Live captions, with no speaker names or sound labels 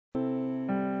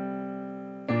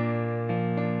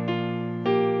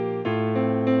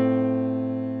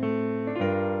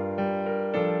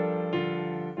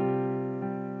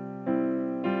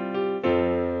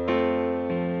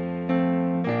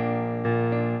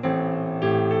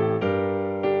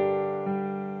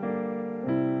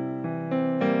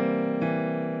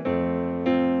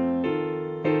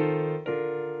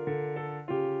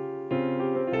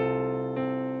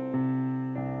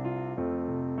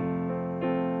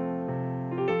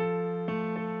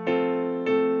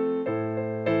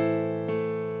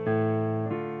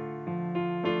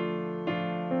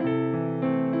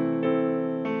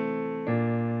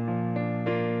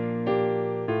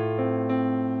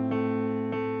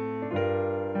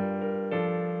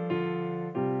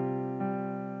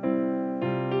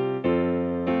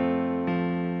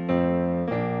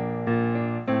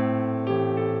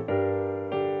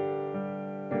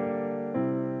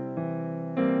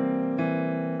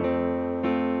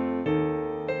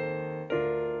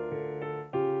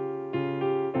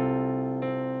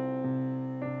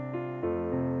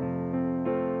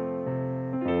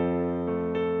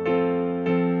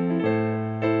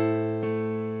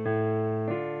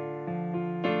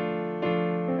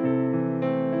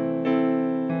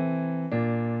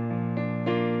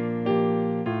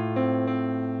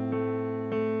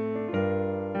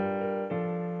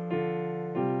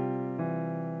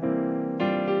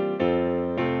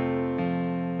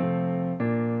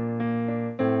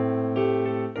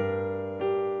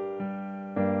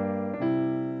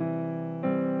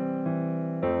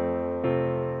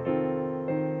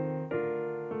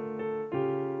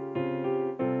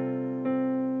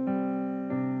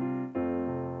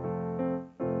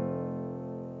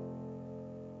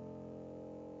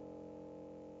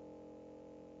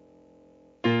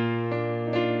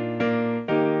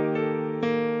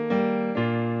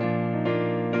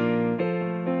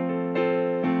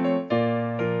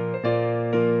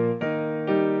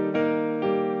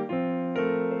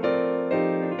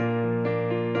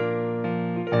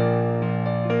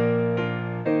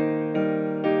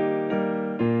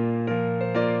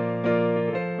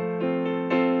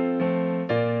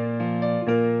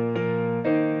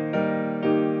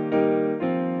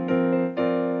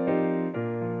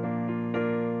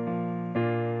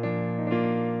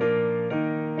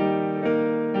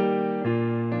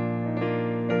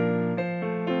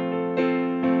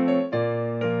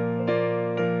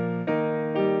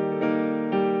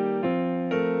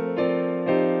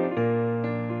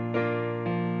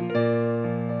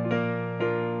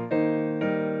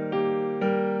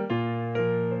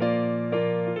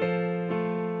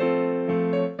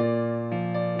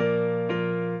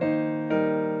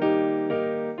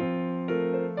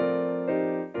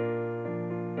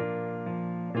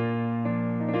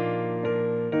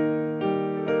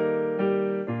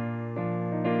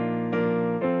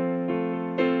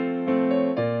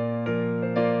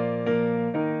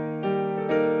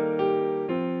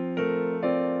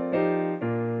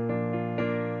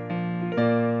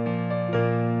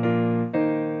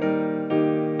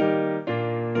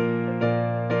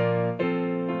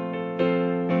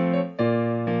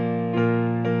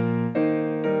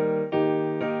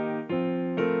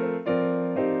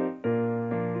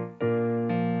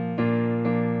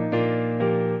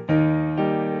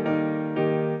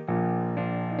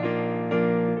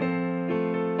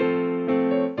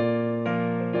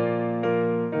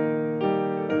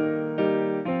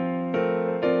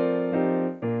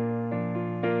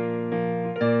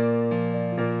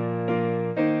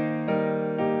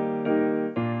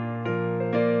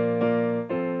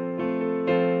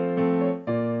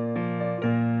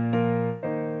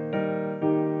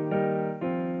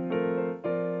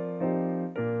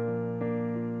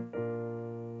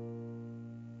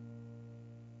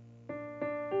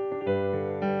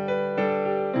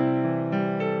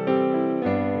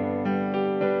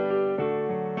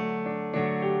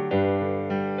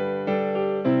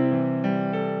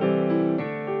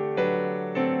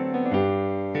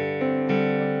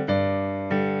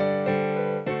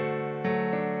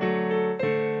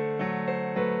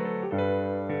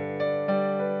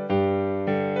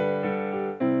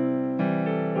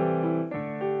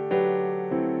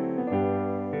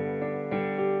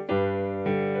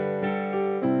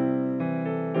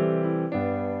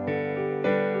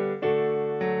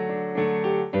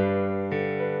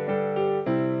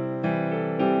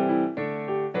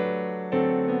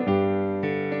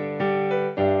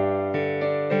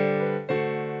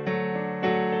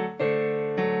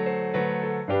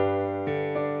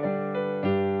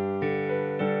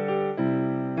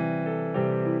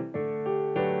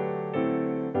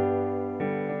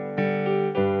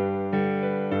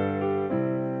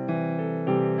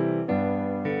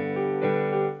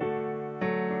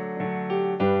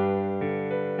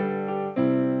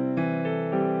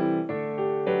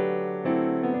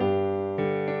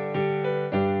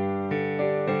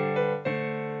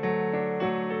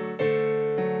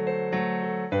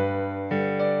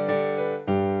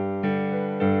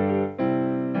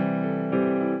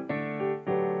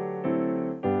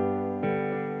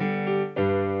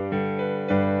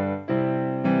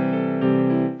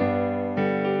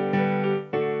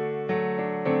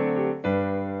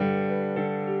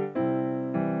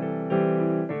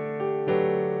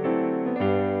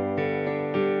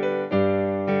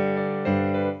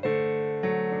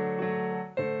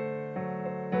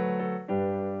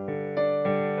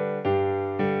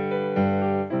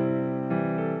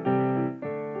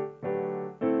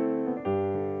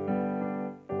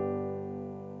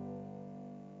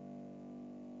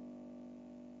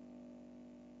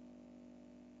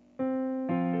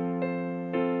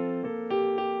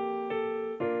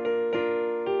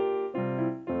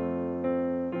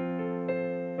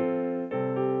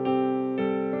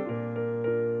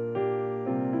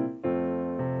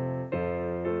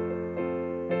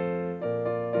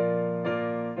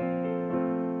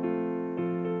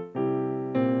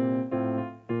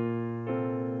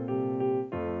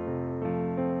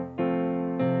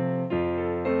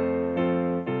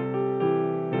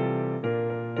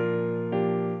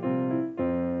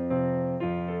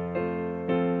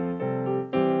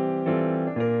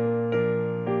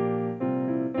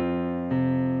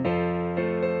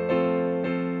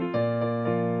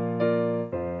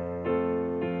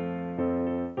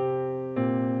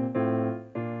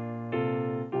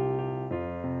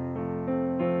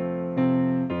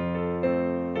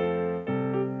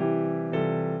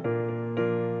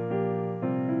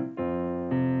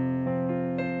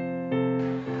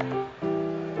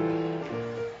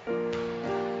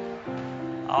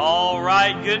All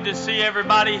right, good to see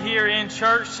everybody here in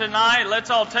church tonight. Let's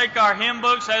all take our hymn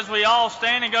books as we all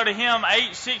stand and go to hymn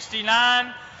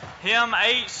 869. Hymn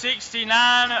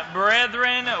 869,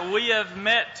 Brethren, we have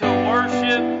met to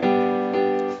worship.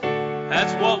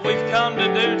 That's what we've come to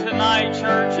do tonight,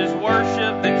 church, is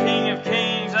worship the King of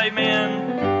Kings.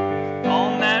 Amen.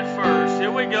 On that first, here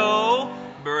we go.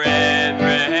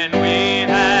 Brethren, we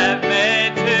have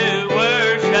met to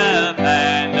worship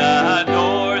and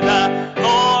adore the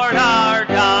Lord our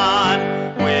God.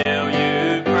 Will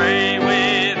you pray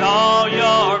with all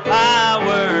your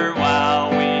power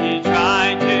while we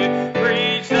try to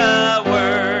preach the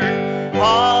word?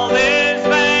 All is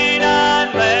vain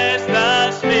unless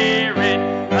the Spirit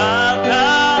of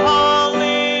the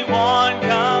Holy One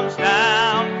comes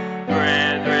down.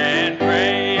 Brethren,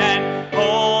 pray and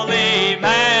holy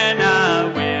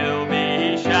manna will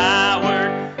be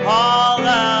showered all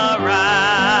around.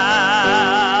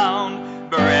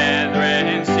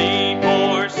 Brethren, see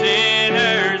poor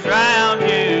sinners round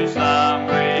you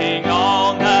slumbering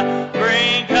on the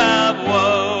brink of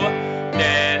woe.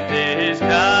 Death is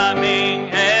coming,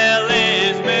 hell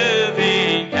is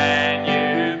moving. Can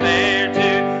you bear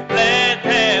to let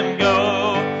them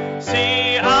go?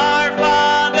 See our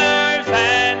fathers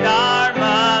and our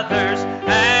mothers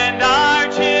and our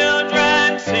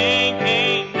children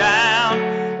sinking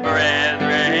down.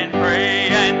 Brethren, pray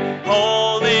and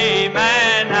holy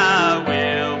manna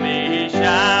will be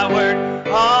showered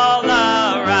all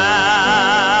around.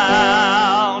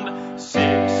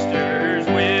 Sisters,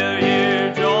 will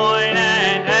you join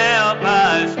and help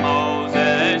us?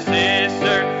 Moses'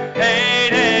 sister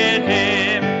hated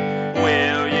him.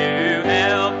 Will you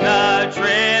help the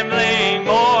trembling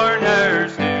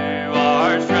mourners who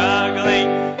are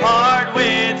struggling hard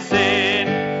with sin?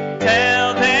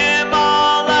 Tell them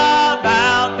all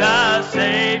about the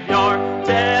Savior.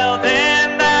 Tell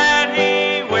them that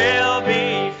He will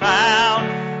be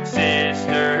found.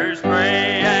 Sisters,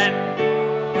 pray and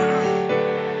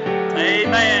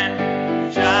amen.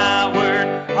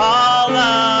 Showered all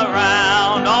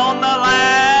around. On the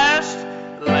last,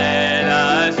 let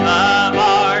us love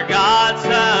our God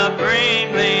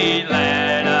supremely.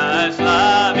 Let us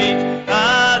love each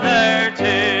other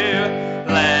too.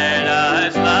 Let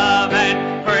us love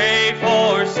and pray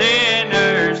for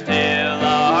sinners till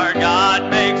our God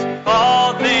makes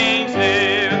all things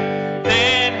new.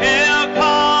 Then He'll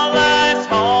call us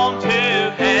home to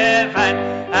heaven.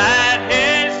 At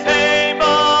His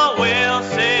table we'll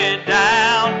sit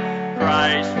down.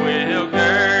 Christ will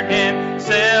gird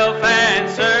Himself and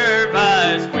serve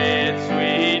us with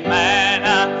sweet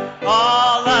manna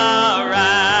all around.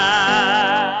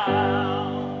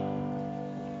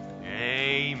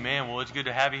 Amen. Well, it's good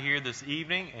to have you here this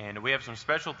evening, and we have some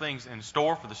special things in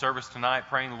store for the service tonight,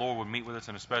 praying the Lord would meet with us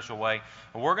in a special way.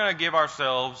 And we're going to give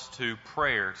ourselves to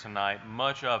prayer tonight,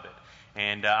 much of it.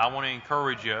 And I want to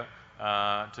encourage you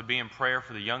to be in prayer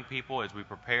for the young people as we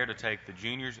prepare to take the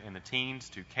juniors and the teens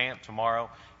to camp tomorrow.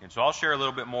 And so I'll share a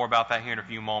little bit more about that here in a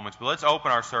few moments. But let's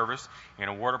open our service in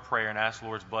a word of prayer and ask the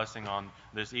Lord's blessing on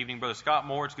this evening. Brother Scott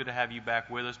Moore, it's good to have you back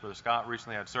with us. Brother Scott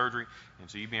recently had surgery, and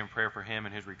so you be in prayer for him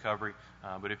and his recovery.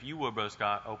 But if you would, Brother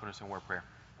Scott, open us in a word of prayer.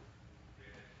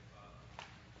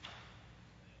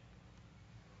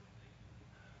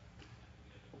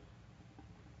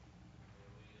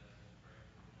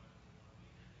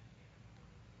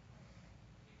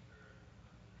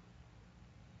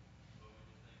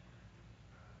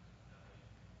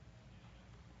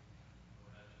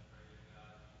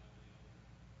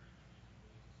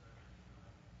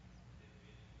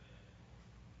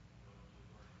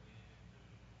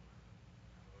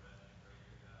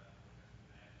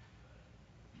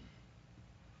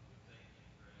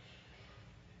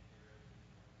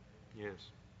 Yes.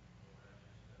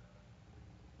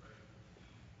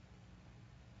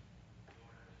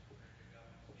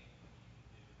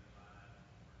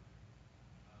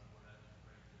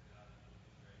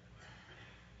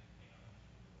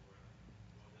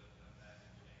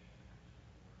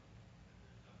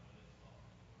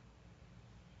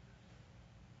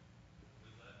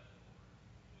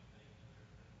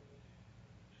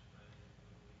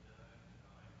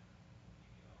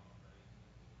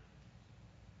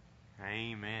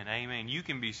 Amen. Amen. You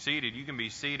can be seated. You can be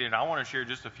seated. I want to share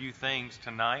just a few things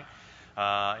tonight.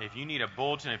 If you need a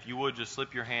bulletin, if you would just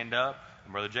slip your hand up.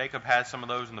 And Brother Jacob has some of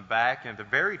those in the back. And at the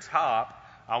very top,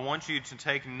 I want you to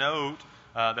take note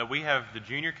that we have the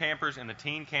junior campers and the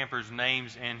teen campers'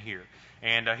 names in here.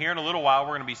 And here in a little while,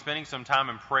 we're going to be spending some time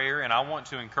in prayer. And I want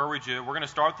to encourage you. We're going to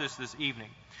start this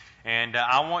evening. And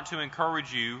I want to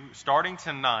encourage you, starting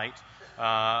tonight,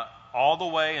 all the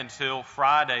way until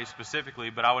Friday specifically,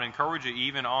 but I would encourage you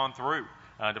even on through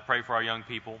to pray for our young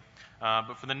people.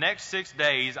 But for the next 6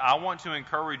 days, I want to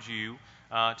encourage you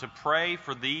to pray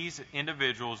for these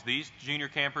individuals, these junior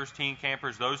campers, teen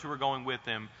campers, those who are going with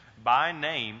them by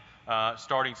name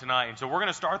starting tonight. And so we're going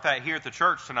to start that here at the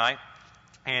church tonight.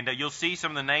 And you'll see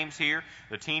some of the names here.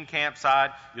 The teen camp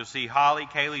side, you'll see Holly,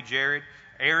 Kaylee, Jared,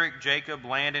 Eric, Jacob,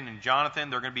 Landon, and Jonathan.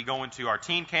 They're going to be going to our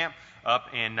teen camp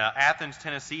up in Athens,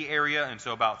 Tennessee area, and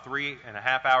so about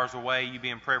 3.5 hours away. You be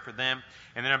in prayer for them.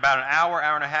 And then about an hour,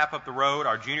 hour and a half up the road,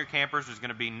 our junior campers is going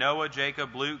to be Noah,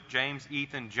 Jacob, Luke, James,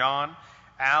 Ethan, John,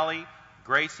 Allie,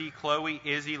 Gracie, Chloe,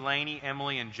 Izzy, Laney,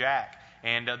 Emily, and Jack.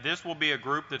 And this will be a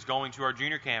group that's going to our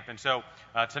junior camp. And so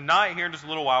tonight, here in just a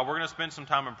little while, we're going to spend some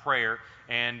time in prayer.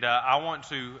 And I want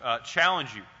to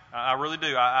challenge you. I really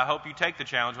do. I hope you take the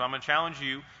challenge. But I'm going to challenge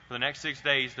you for the next 6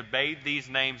 days to bathe these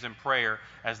names in prayer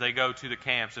as they go to the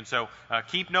camps. And so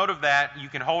keep note of that. You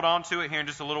can hold on to it here in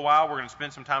just a little while. We're going to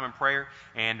spend some time in prayer,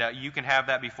 and you can have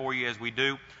that before you as we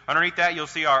do. Underneath that, you'll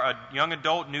see our Young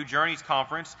Adult New Journeys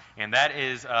Conference, and that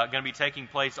is going to be taking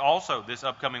place also this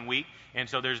upcoming week. And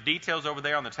so there's details over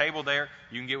there on the table there.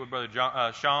 You can get with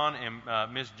Brother Sean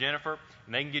and Miss Jennifer,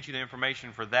 and they can get you the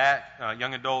information for that,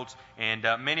 young adults. And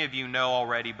many of you know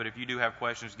already, but if you do have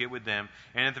questions, get with them.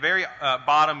 And at the very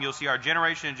bottom, you'll see our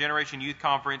Generation Youth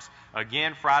Conference.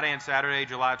 Again, Friday and Saturday,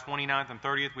 July 29th and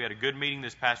 30th. We had a good meeting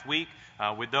this past week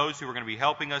with those who are going to be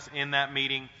helping us in that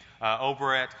meeting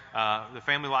over at the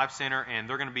Family Life Center, and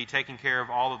they're going to be taking care of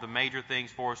all of the major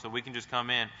things for us so we can just come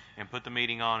in and put the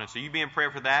meeting on. And so you be in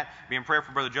prayer for that. Be in prayer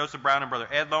for Brother Joseph Brown and Brother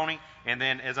Ed Loney. And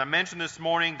then, as I mentioned this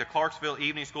morning, the Clarksville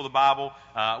Evening School of the Bible,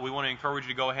 we want to encourage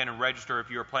you to go ahead and register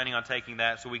if you are planning on taking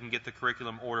that so we can get the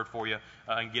curriculum ordered for you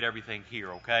and get everything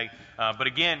here, okay? But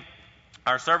again,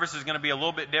 our service is going to be a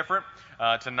little bit different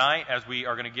tonight as we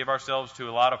are going to give ourselves to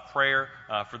a lot of prayer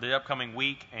for the upcoming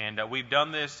week. And we've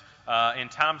done this in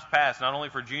times past, not only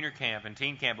for junior camp and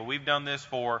teen camp, but we've done this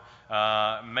for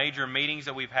major meetings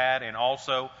that we've had, and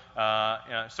also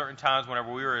certain times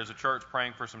whenever we were as a church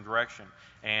praying for some direction.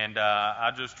 And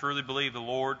I just truly believe the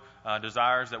Lord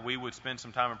desires that we would spend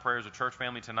some time in prayer as a church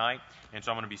family tonight. And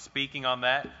so I'm going to be speaking on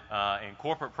that in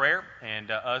corporate prayer,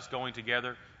 and us going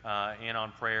together in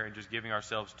on prayer and just giving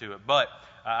ourselves to it. But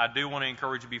I do want to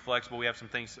encourage you to be flexible. We have some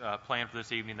things planned for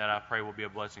this evening that I pray will be a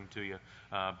blessing to you.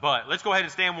 But let's go ahead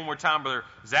and stand one more time. Brother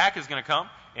Zach is going to come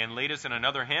and lead us in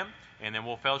another hymn, and then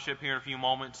we'll fellowship here in a few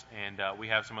moments, and we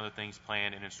have some other things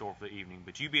planned and in store for the evening.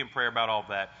 But you be in prayer about all of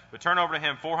that. But turn over to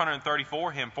hymn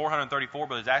 434. Hymn 434,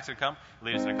 Brother Zach's going to come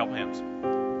lead us in a couple hymns.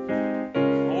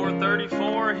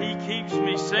 434, He keeps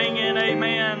me singing,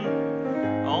 amen.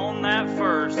 On that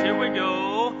first, here we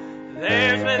go.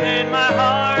 There's within my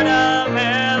heart a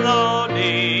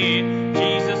melody,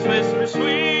 Jesus whispers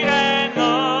sweet and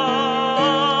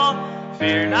low.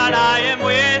 Fear not, I am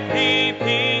with thee,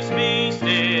 peace be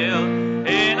still,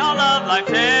 in all of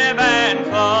life's ebb and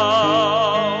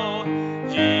flow.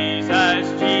 Jesus,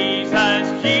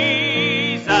 Jesus,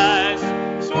 Jesus,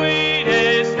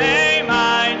 sweetest name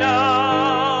I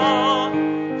know,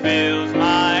 fills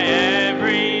my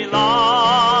every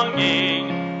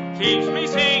longing, keeps me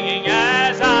singing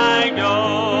as I go.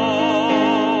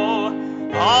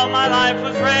 All my life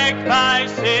was wrecked by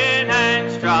sin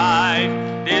and strife,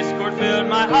 discord filled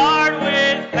my heart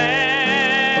with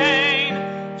pain.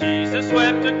 Jesus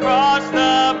swept across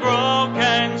the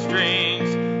broken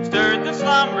strings, stirred the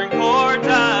slumbering chords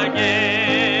again.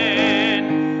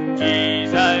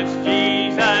 Jesus,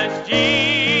 Jesus,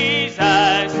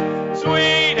 Jesus,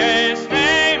 sweetest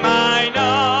name I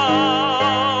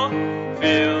know,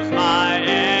 fills my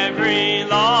every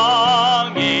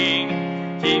longing,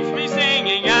 keeps me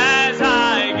singing as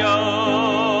I go.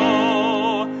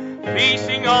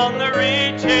 Feasting on the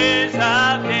riches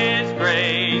of His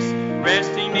grace,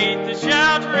 resting neath the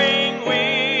sheltering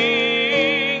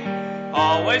wing,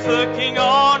 always looking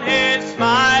on His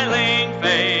smiling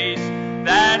face,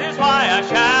 that is why I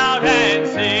shout and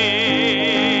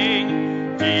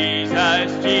sing.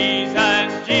 Jesus,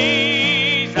 Jesus,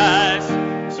 Jesus,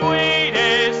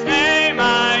 sweetest name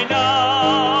I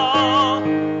know,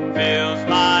 fills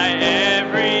my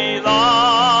every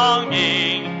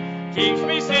longing, keeps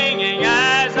me singing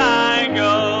as I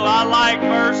go. I like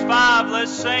verse 5,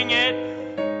 let's sing it.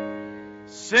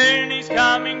 Soon He's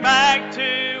coming back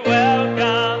to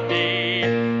welcome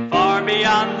me, far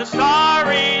beyond the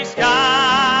starry sky.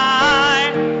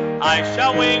 I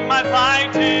shall wing my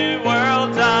flight to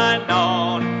worlds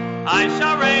unknown, I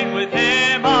shall reign with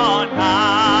Him on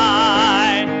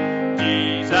high.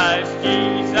 Jesus,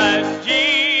 Jesus,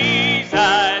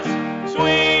 Jesus,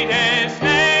 sweetest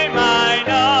name I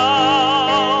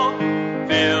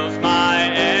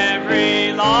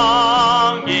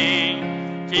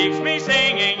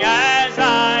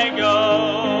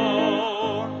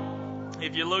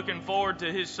looking forward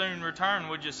to His soon return.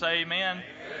 Would you say amen?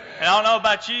 And I don't know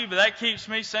about you, but that keeps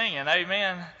me singing.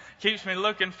 Amen. Keeps me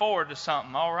looking forward to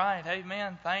something. All right.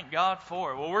 Amen. Thank God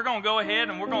for it. Well, we're going to go ahead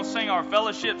and we're going to sing our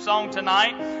fellowship song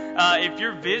tonight. If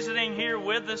you're visiting here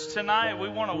with us tonight, we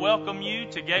want to welcome you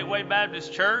to Gateway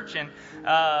Baptist Church. And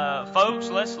folks,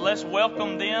 let's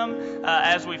welcome them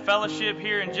as we fellowship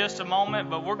here in just a moment.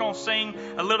 But we're going to sing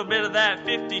a little bit of that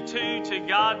 52, To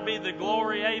God Be the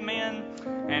Glory. Amen.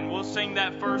 And we'll sing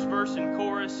that first verse and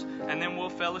chorus, and then we'll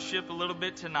fellowship a little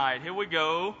bit tonight. Here we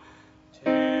go.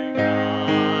 To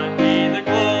God be the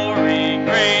glory,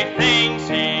 great things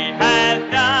He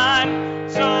hath done.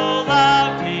 So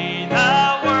loved He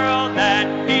the world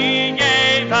that He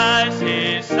gave us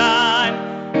His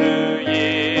Son, who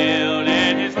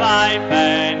yielded His life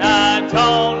an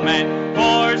atonement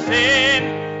for sin,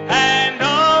 and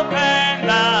opened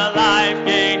the life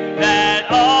gate that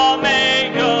all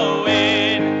may go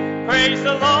in. Praise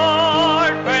the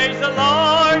Lord, praise the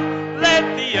Lord,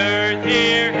 let the earth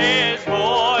hear His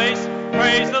voice.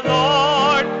 Praise the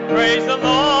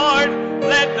Lord,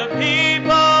 let the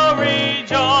people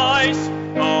rejoice.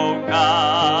 Oh,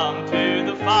 come to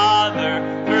the Father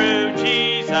through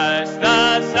Jesus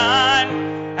the Son,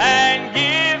 and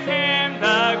give Him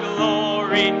the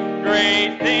glory,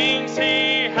 great things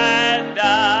He hath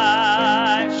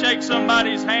done. Shake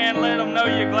somebody's hand, let them know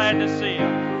you're glad to see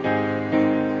them.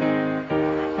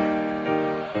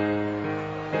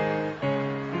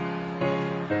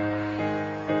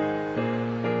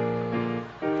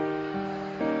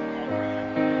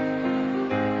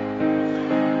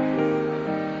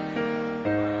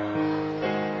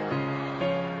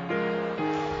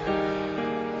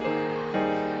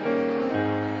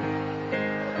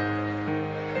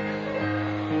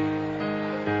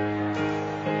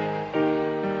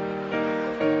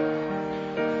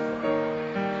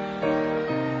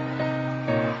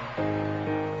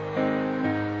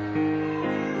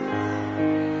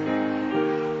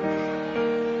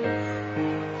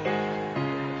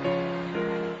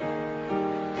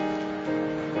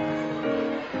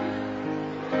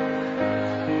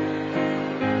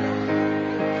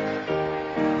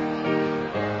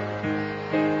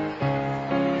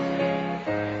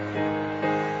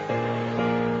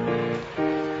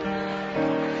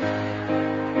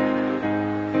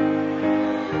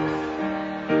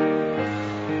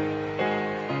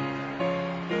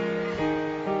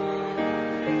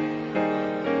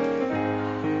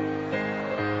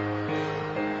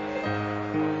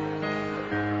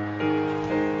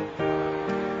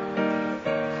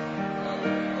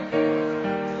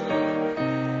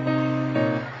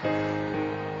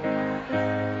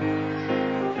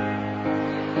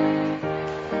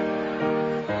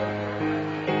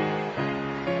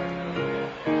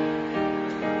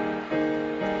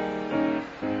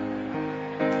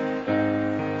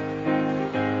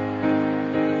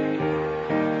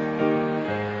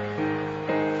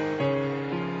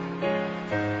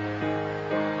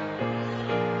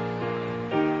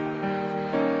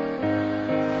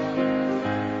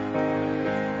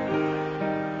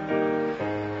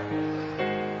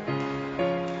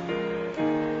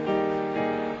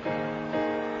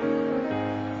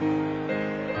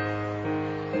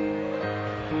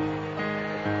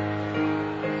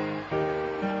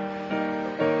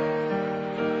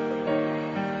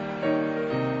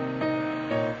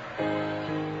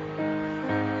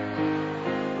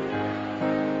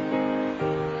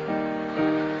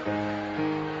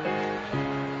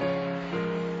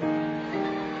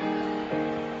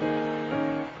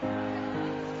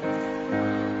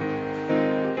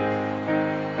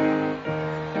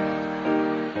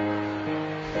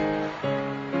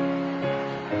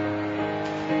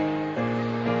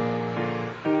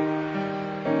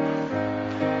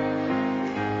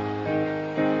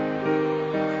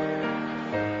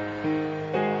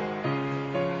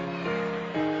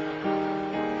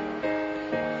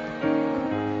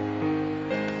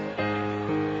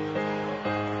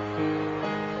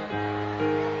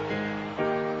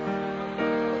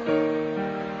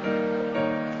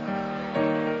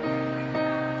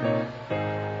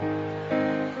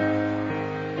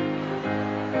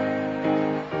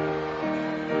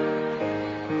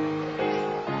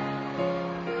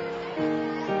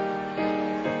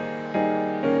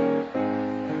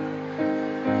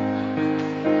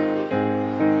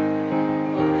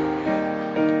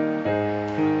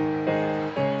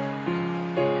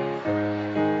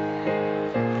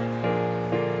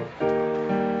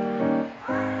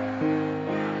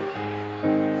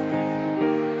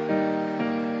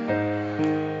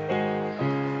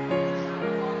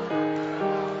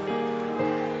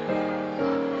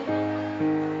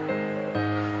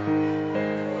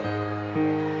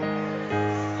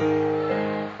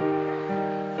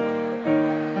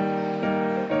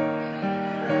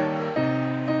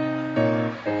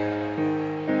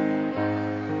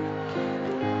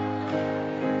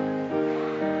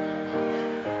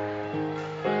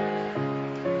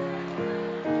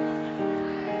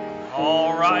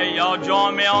 Y'all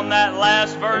join me on that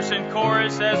last verse and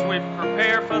chorus as we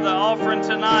prepare for the offering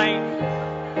tonight.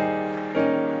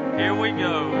 Here we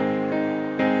go.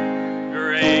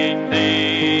 Great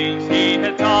things He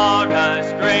had taught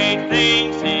us, great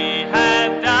things He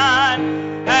had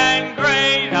done, and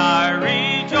great our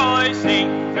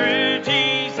rejoicing through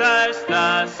Jesus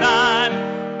the Son.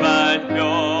 But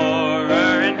purer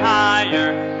and higher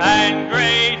and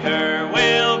greater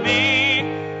will be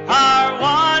our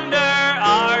wonder,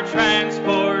 our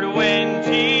transport when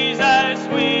Jesus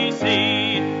we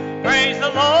see. Praise the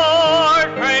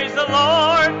Lord, praise the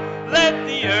Lord, let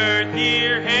the earth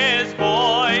hear His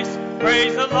voice.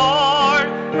 Praise the Lord,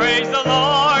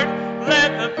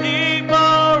 let the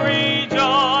people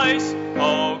rejoice.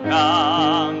 Oh,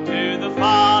 come to the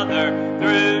Father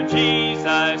through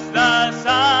Jesus the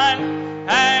Son,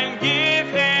 and give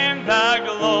Him the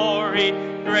glory,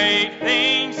 great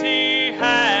things He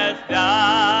hath done.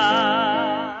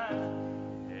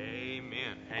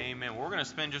 Amen. Amen. We're going to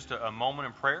spend just a moment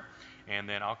in prayer, and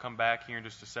then I'll come back here in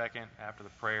just a second after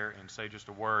the prayer and say just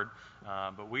a word.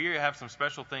 But we have some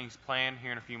special things planned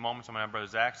here in a few moments. I'm going to have Brother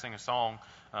Zach sing a song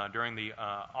during the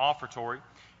offertory,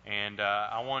 and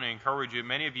I want to encourage you.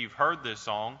 Many of you have heard this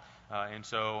song, and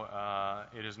so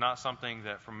it is not something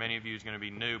that for many of you is going to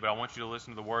be new, but I want you to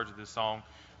listen to the words of this song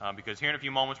because here in a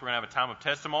few moments we're going to have a time of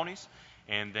testimonies,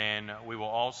 and then we will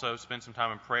also spend some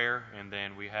time in prayer, and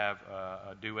then we have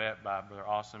a duet by Brother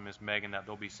Austin and Miss Megan that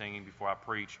they'll be singing before I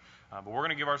preach. But we're going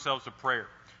to give ourselves to prayer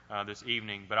this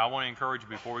evening. But I want to encourage you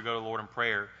before we go to the Lord in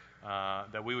prayer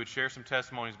that we would share some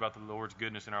testimonies about the Lord's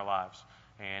goodness in our lives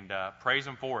and praise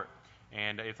Him for it.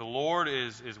 And if the Lord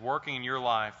is working in your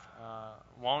life,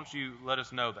 why don't you let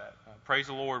us know that? Praise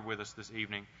the Lord with us this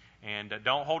evening, and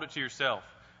don't hold it to yourself.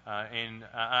 And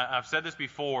I've said this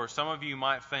before. Some of you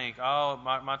might think, oh,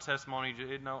 my testimony,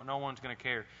 no one's going to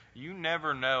care. You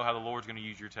never know how the Lord's going to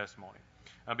use your testimony.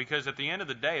 Because at the end of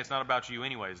the day, it's not about you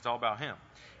anyways. It's all about Him.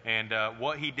 And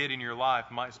what He did in your life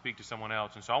might speak to someone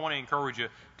else. And so I want to encourage you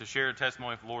to share a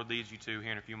testimony if the Lord leads you to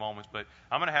here in a few moments. But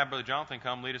I'm going to have Brother Jonathan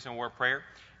come lead us in a word of prayer.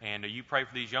 And you pray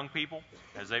for these young people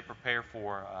as they prepare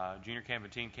for junior camp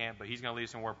and teen camp. But he's going to lead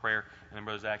us in a word of prayer. And then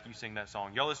Brother Zach, you sing that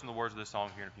song. Y'all listen to the words of this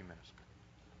song here in a few minutes.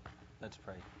 Let's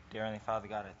pray. Dear Heavenly Father,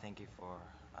 God, I thank You for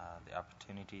the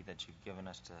opportunity that You've given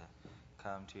us to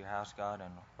come to Your house, God,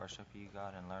 and worship You,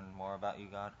 God, and learn more about You,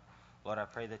 God. Lord, I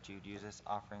pray that You'd use this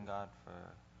offering, God, for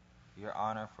Your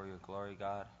honor, for Your glory,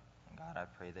 God. And God, I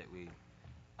pray that we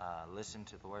listen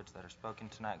to the words that are spoken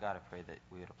tonight, God. I pray that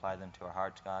we would apply them to our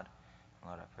hearts, God.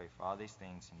 And Lord, I pray for all these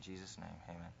things in Jesus' name.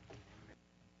 Amen.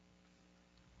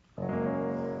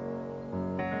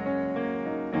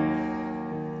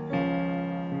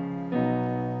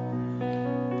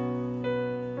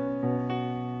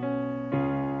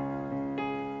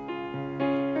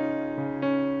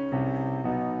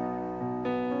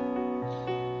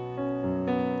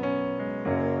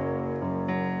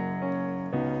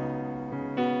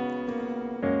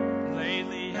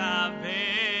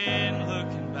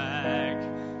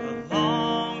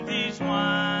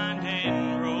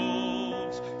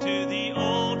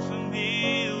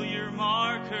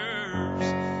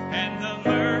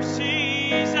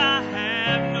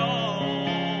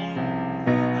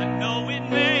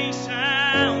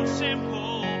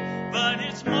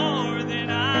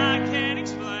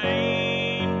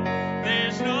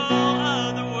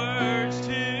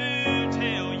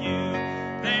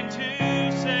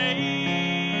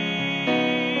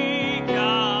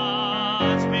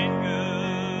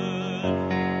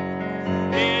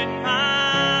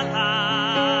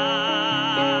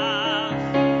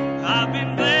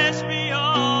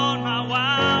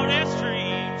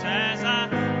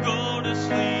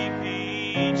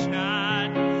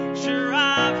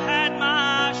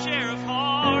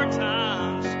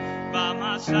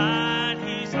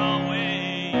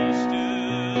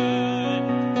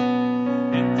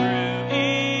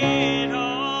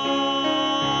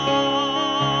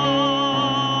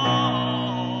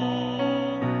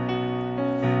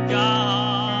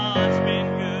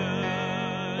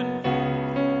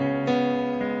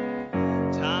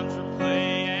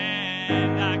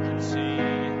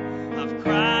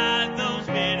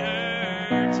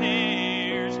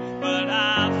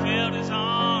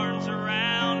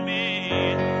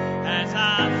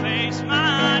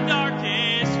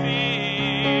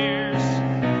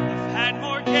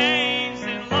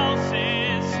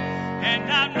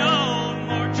 And I've known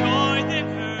more joy than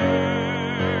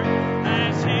her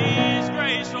as He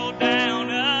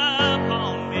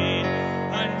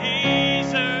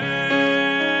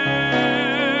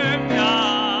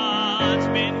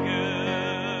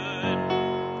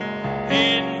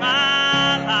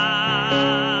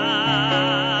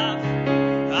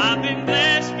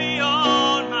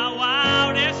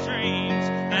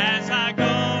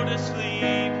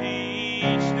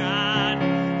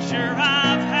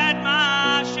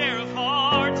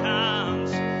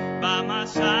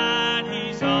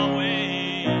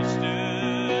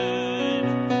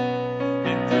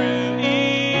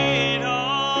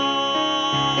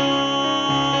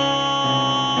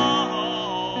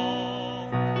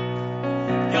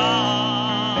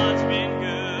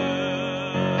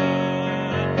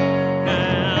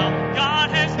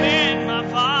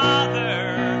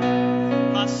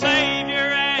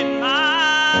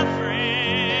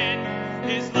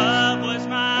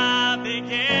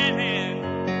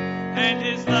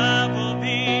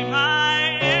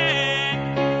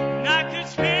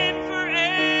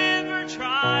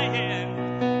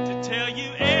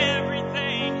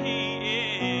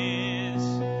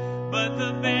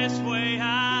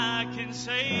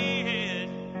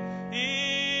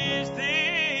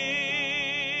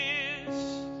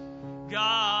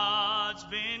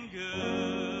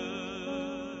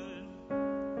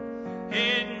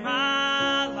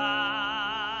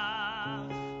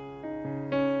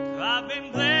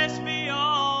bless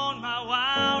beyond my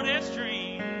wildest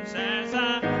dreams as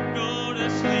I go to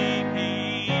sleep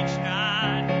each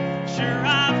night. Sure,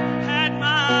 I've had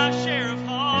my share of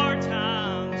hard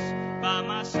times. By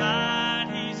my side,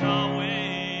 He's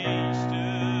always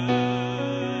stood.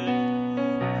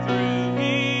 Through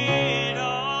it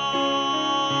all,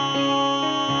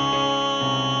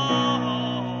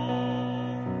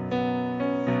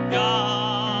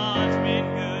 God's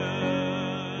been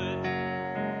good.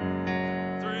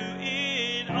 Through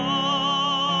it all,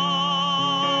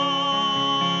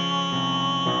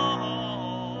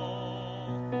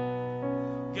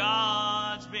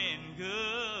 God's been good.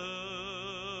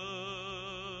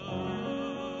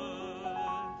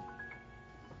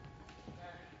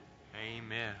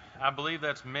 Amen. I believe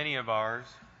that's many of ours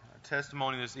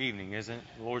testimony this evening, isn't it?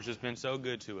 The Lord's just been so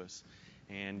good to us.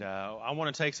 And I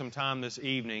want to take some time this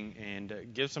evening and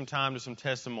give some time to some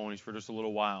testimonies for just a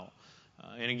little while.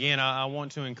 And again, I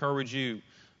want to encourage you,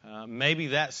 maybe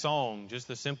that song, just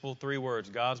the simple 3 words,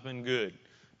 God's been good,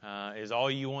 is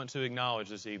all you want to acknowledge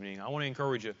this evening. I want to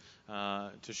encourage you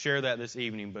to share that this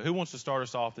evening. But who wants to start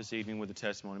us off this evening with a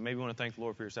testimony? Maybe you want to thank the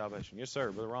Lord for your salvation. Yes,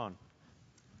 sir, Brother Ron.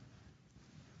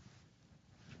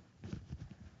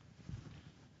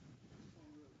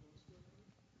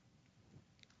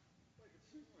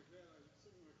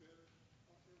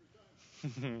 Yeah. I'll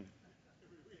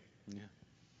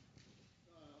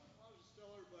just tell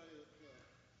everybody that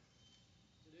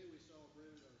today we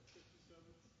celebrated our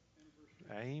 57th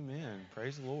anniversary. Amen.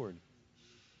 Praise the Lord.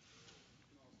 You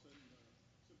can all send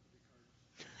sympathy cards.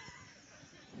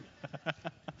 But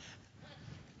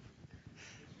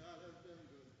God has been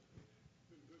good.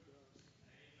 Been good to us.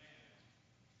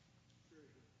 Very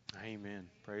good. Amen.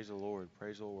 Praise the Lord.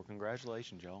 Praise the Lord.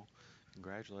 Congratulations, y'all.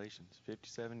 Congratulations.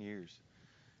 57 years.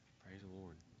 Praise the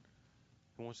Lord.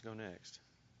 Who wants to go next?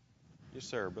 Yes,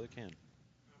 sir. Brother Ken. I'm a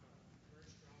very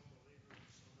strong believer in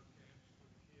summer camps for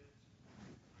the kids. I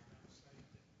got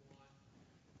saved at 1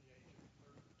 at the age of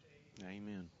 13.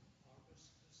 Amen.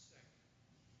 August the 2nd,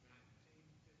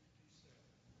 1957. And I'm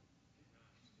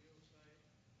still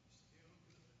saved, still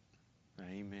good.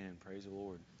 Amen. Praise the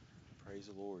Lord. Praise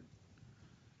the Lord.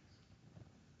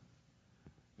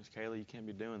 Miss Kayla, you can't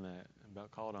be doing that. I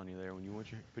about called on you there when you want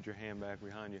put your hand back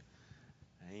behind you.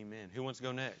 Amen. Who wants to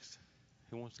go next?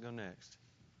 Who wants to go next?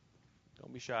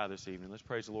 Don't be shy this evening. Let's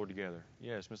praise the Lord together.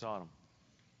 Yes, Miss Autumn.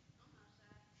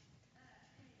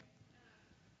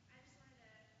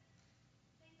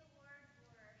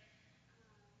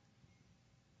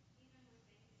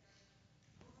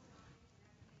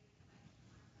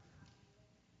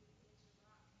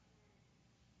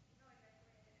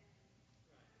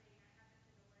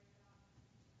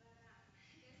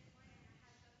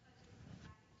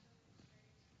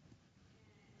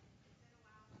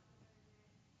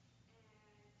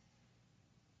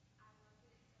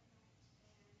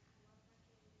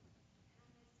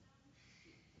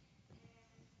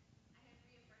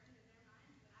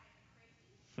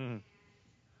 Hmm.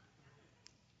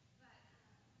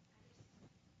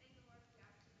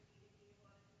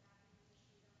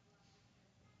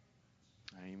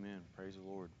 Amen. Praise the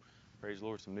Lord. Praise the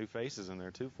Lord. Some new faces in there,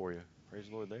 too, for you. Praise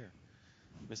the Lord there.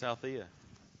 Miss Althea.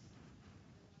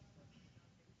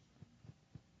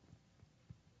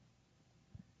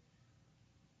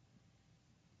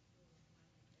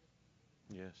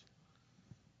 Yes.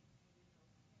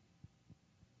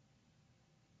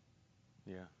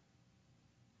 Yeah.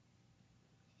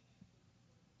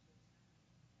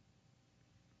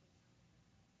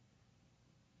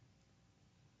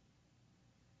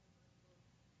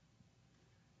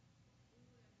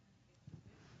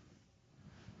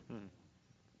 Hmm.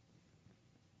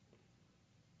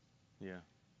 Yeah.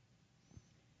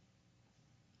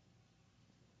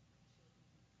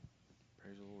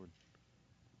 Praise the Lord.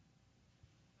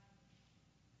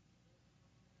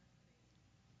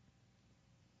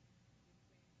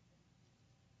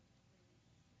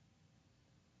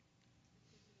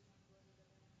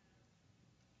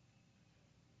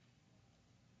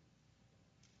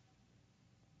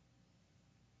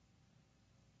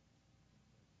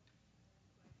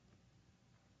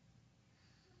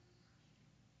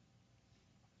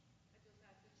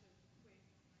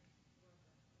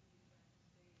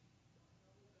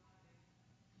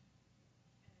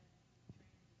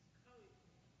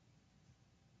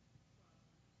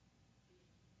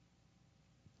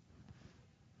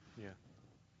 Yeah.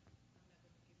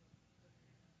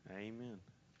 Amen.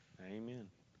 Amen.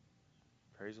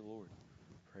 Praise the Lord.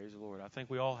 Praise the Lord. I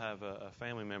think we all have a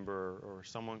family member or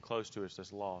someone close to us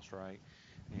that's lost, right?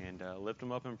 And lift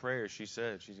them up in prayer. She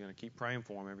said she's going to keep praying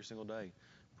for them every single day.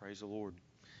 Praise the Lord.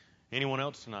 Anyone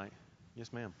else tonight?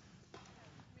 Yes, ma'am.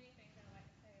 Many things I would like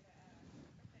to say, but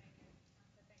first thing is I'm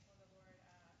so thankful the Lord made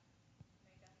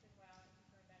Dustin well and he's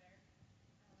doing better.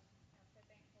 I'm so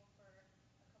thankful for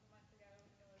a couple months ago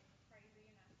it was crazy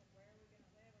and I said, where are we going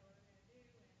to live or what are we going to do?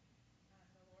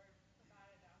 And the Lord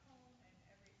provided a home and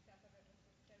every step of it was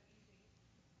just so easy.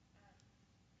 And then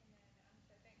I'm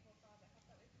so thankful for all the help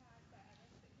that we've had, but as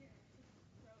I sit here with this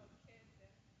row of kids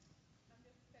and I'm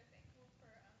just so thankful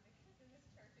for the kids in this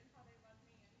church and how they love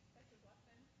me and such a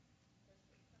blessing. I'm so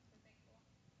thankful for our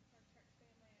church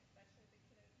family, especially the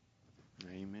kids.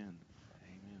 Amen.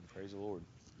 Amen. Praise the Lord.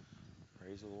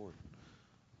 Praise the Lord.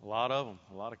 A lot of them.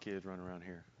 A lot of kids running around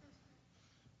here.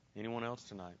 Anyone else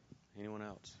tonight? Anyone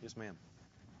else? Yes, ma'am.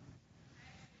 I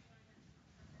actually wanted to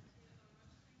touch that too. I'm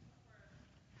just thankful for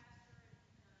the pastor and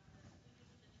the leaders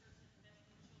of the church that invest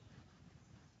in children.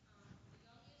 From the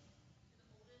youngest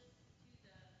to the oldest to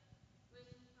the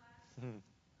wisdom class.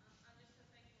 I'm just so thankful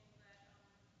that the church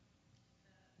wants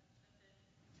to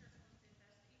invest.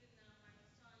 Even my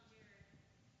son Jared,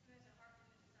 who has a heart and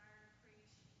a desire to preach,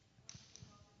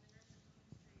 wants to be involved in the nursing home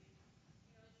ministry.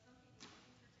 And some people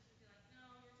in churches would be like, "No,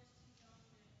 you're just too young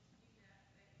to do that."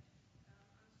 But I'm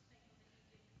just thankful that you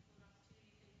give people an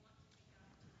opportunity if they want to take the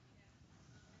opportunity.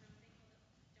 And I'm thankful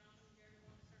that Jonathan and Jared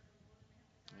want to serve the Lord and they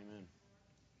have a desire Amen. to serve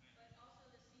the Lord. But also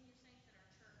the senior saints at our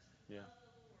church who Yeah. love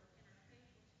the Lord and are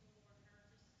faithful to the Lord and are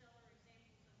just stellar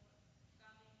examples of what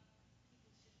godly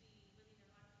people should be living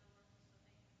their life for the Lord. I'm just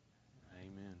so thankful for that.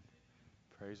 Amen.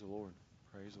 Praise the Lord.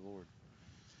 Praise the Lord.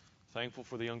 Thankful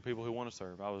for the young people who want to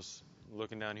serve. I was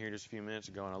looking down here just a few minutes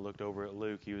ago, and I looked over at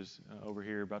Luke. He was over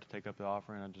here about to take up the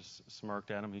offering. I just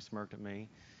smirked at him. He smirked at me.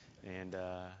 And,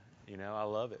 I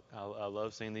love it. I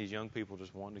love seeing these young people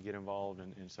just wanting to get involved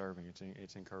in serving.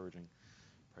 It's encouraging.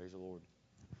 Praise the Lord.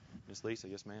 Miss Lisa,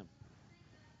 yes, ma'am.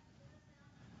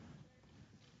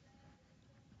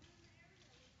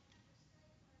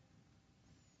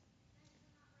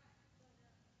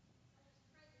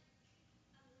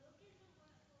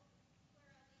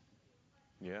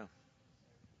 Yeah.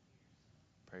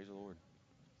 Praise the Lord.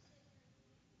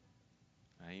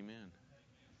 Amen.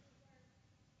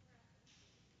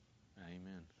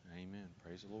 Amen. Amen.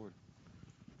 Praise the Lord.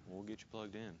 We'll get you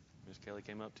plugged in. Miss Kelly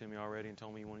came up to me already and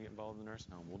told me you want to get involved in the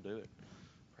nursing home. We'll do it.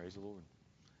 Praise the Lord.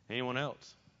 Anyone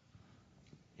else?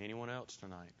 Anyone else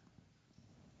tonight?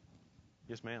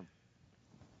 Yes, ma'am.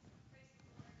 Praise the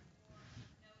Lord for knowing the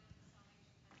salvation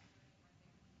testimony of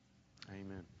my family.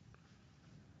 Amen.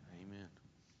 Amen.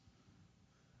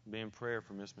 Be in prayer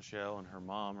for Miss Michelle and her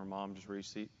mom. Her mom just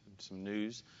received some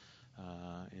news,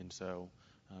 and so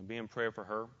be in prayer for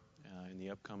her in the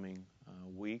upcoming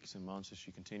weeks and months as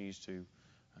she continues to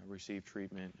receive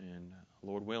treatment. And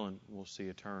Lord willing, we'll see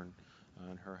a turn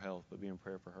in her health. But be in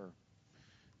prayer for her.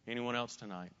 Anyone else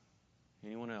tonight?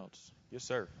 Anyone else? Yes,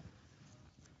 sir.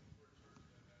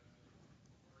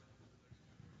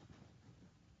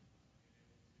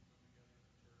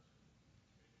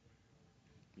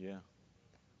 Yeah.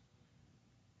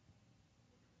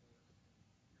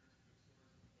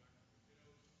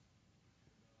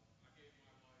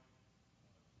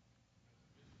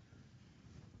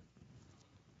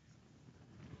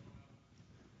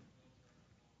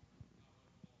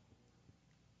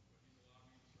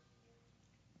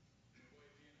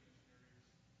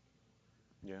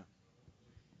 Yeah.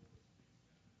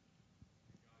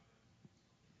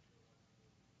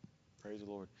 Praise the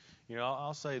Lord.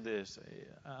 I'll say this.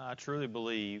 I truly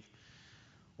believe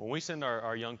when we send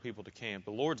our young people to camp,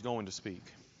 the Lord's going to speak.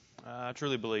 I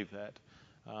truly believe that.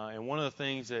 And one of the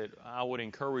things that I would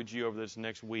encourage you over this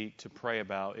next week to pray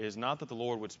about is not that the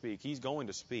Lord would speak. He's going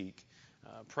to speak.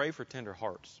 Pray for tender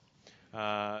hearts,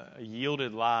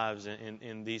 yielded lives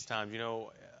in these times.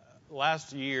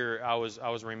 Last year I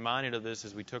was reminded of this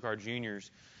as we took our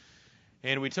juniors.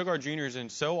 And we took our juniors,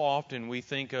 and so often we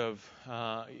think of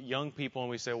young people and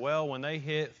we say, well, when they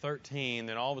hit 13,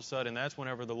 then all of a sudden that's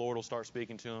whenever the Lord will start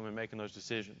speaking to them and making those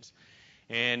decisions.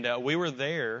 And we were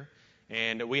there,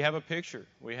 and we have a picture.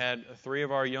 We had 3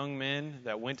 of our young men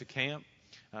that went to camp.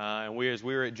 And as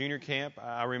we were at junior camp,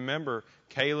 I remember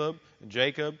Caleb,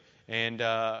 Jacob, and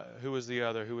who was the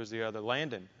other?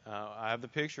 Landon. I have the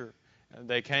picture.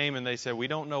 They came and they said, we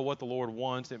don't know what the Lord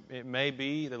wants. It may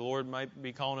be the Lord might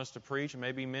be calling us to preach. It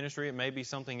may be ministry. It may be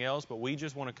something else. But we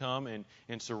just want to come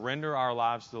and surrender our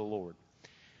lives to the Lord.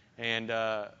 And,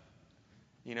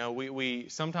 we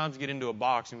sometimes get into a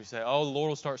box and we say, oh, the Lord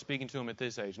will start speaking to him at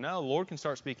this age. No, the Lord can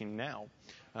start speaking now.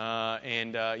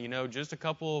 Just a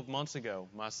couple of months ago,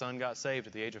 my son got saved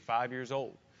at the age of 5 years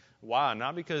old. Why?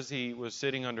 Not because he was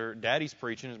sitting under Daddy's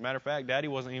preaching. As a matter of fact, Daddy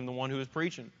wasn't even the one who was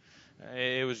preaching.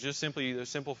 It was just simply the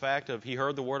simple fact of he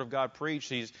heard the Word of God preached.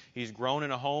 He's grown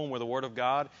in a home where the Word of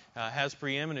God has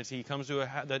preeminence. He comes to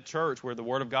that church where the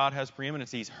Word of God has preeminence.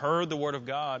 He's heard the Word of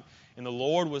God, and the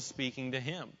Lord was speaking to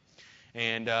him.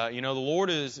 And the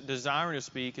Lord is desiring to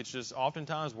speak. It's just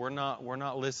oftentimes we're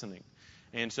not listening.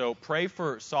 And so pray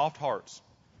for soft hearts,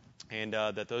 and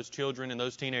that those children and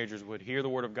those teenagers would hear the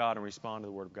Word of God and respond to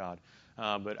the Word of God.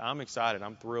 But I'm excited.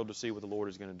 I'm thrilled to see what the Lord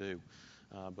is going to do.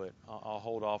 But I'll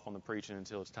hold off on the preaching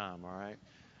until it's time, all right?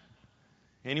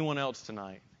 Anyone else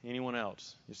tonight? Anyone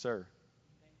else? Yes, sir.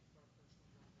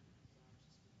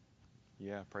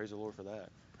 Yeah, praise the Lord for that.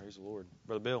 Praise the Lord.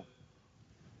 Brother Bill.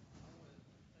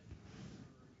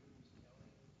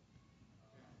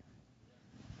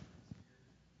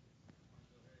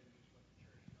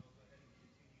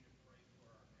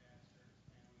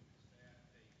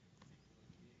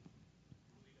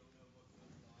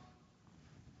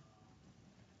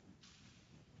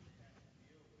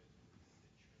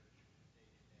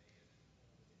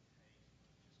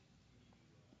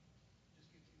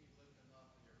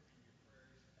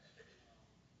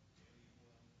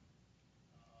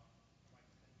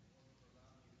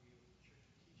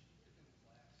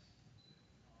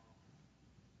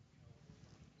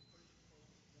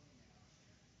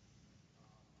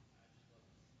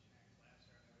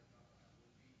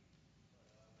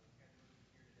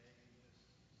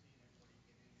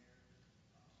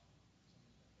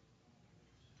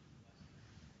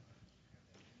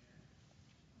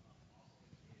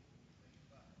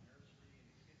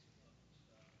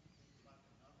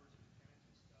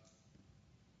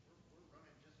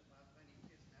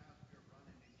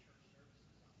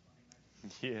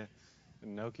 Yeah,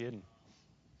 no kidding.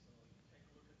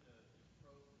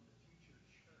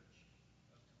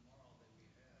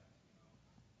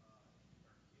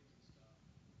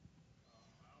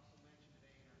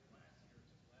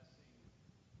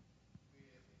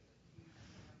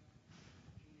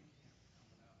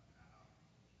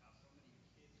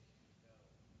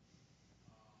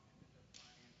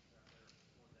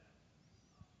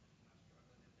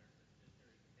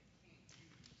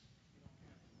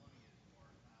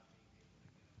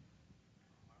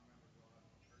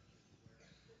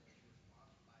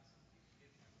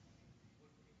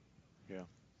 Yeah.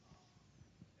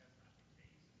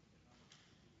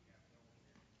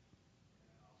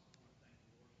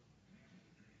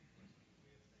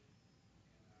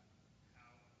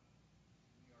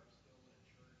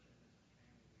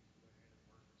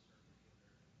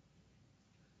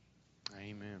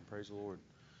 Amen. Praise the Lord.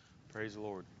 Praise the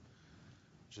Lord.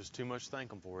 Just too much to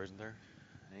thank Him for, isn't there?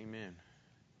 Amen.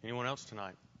 Anyone else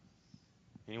tonight?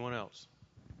 Anyone else?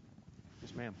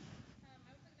 Yes, ma'am.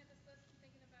 I was looking at this list and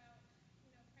thinking about,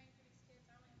 praying for these kids.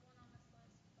 I only have one on this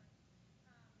list, but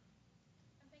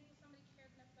I'm thankful somebody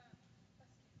cared enough about bus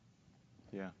kids.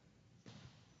 Yeah.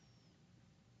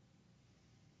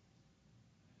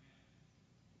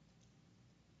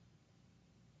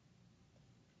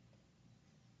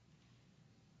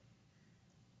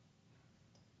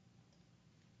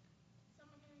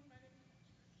 Someone who invited me to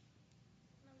church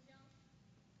when I was young.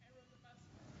 I rode the bus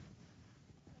for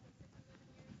probably 6 or 7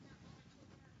 years now. All my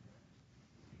children are in church.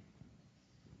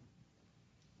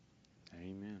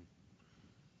 Amen.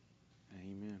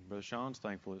 Amen. Brother Sean's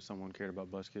thankful that someone cared about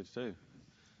bus kids too.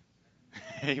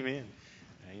 Amen.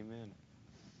 Amen.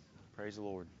 Praise the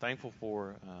Lord. Thankful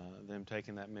for them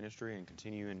taking that ministry and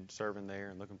continuing serving there,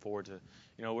 and looking forward to,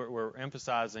 we're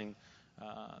emphasizing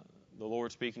the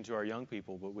Lord speaking to our young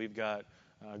people, but we've got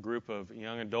a group of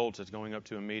young adults that's going up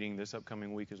to a meeting this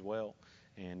upcoming week as well,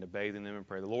 and bathing them in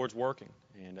prayer. The Lord's working,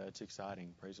 and it's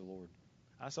exciting. Praise the Lord.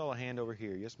 I saw a hand over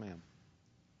here. Yes, ma'am.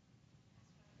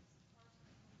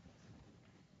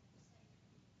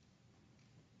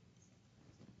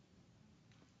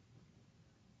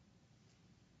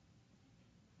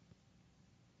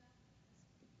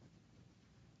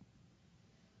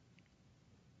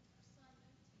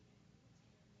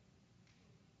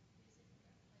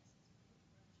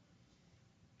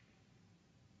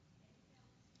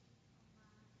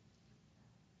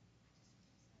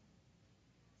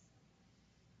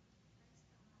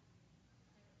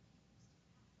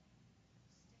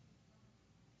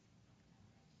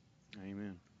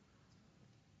 Amen.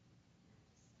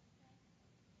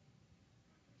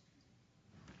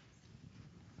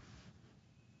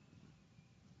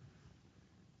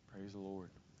 Praise the Lord.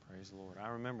 Praise the Lord. I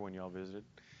remember when y'all visited,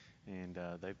 and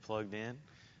they plugged in,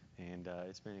 and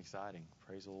it's been exciting.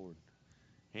 Praise the Lord.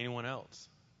 Anyone else?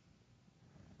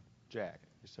 Jack.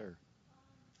 Yes, sir.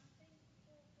 I'm thankful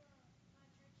for my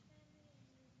church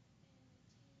family and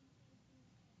teen and youth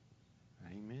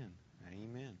family. Amen.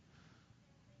 Amen.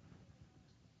 And I'm thankful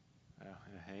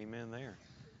Amen there.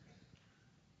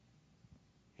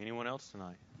 Anyone else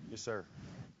tonight? Yes, sir.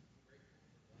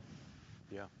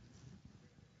 Yeah.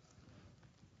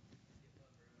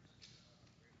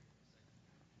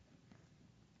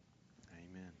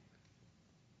 Amen.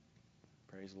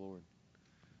 Praise the Lord.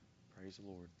 Praise the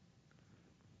Lord.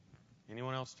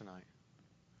 Anyone else tonight?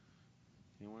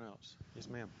 Anyone else? Yes,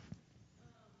 ma'am.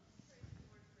 Praise the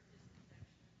Lord for His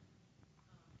protection.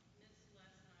 Miss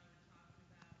Celeste and I were talking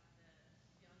about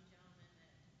the young gentleman that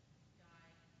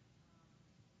died in the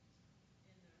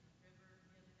river the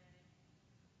other day,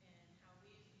 and how we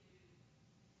didn't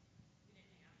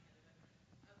hang out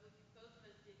together, but both of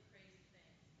us did crazy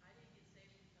things. I didn't get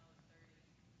saved until I was 30,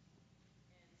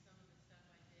 and some of the stuff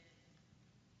I did,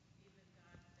 even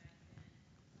God back then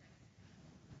protected me,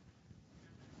 and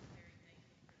I'm just very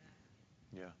thankful for that.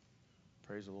 Yeah.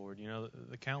 Praise the Lord. You know,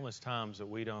 the countless times that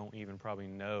we don't even probably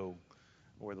know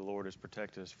where the Lord has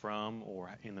protected us from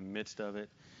or in the midst of it.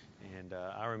 And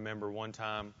I remember one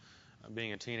time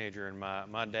being a teenager, and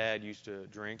my dad used to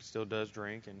drink, still does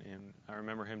drink, and I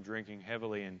remember him drinking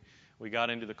heavily. And we got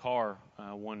into the car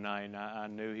one night, and I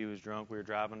knew he was drunk. We were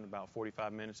driving about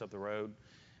 45 minutes up the road,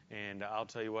 and I'll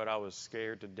tell you what, I was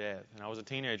scared to death. And I was a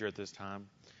teenager at this time,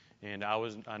 and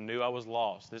I knew I was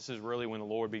lost. This is really when the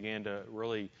Lord began to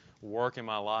really work in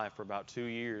my life for about 2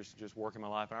 years, just working my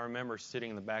life. And I remember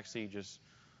sitting in the back seat just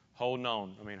holding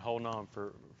on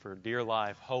for dear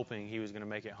life, hoping he was going to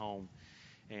make it home.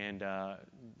 And the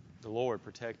Lord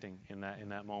protecting in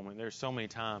that moment. There's so many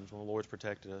times when the Lord's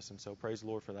protected us, and so praise the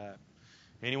Lord for that.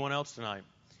 Anyone else tonight?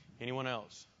 Anyone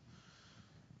else?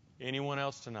 Anyone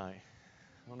else tonight?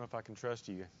 I don't know if I can trust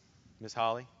you. Miss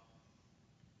Holly?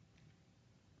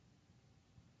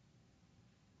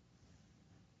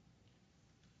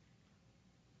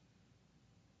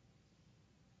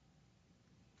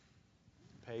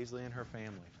 Paisley and her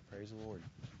family. Praise the Lord.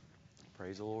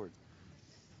 Praise the Lord.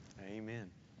 Amen.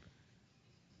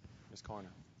 Miss Carna.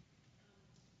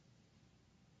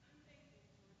 I'm thankful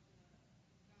for the godly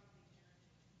heritage of my family.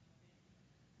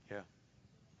 Yeah.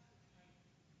 Sometimes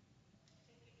I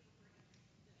take it for granted that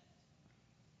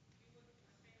if you look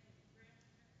at my family,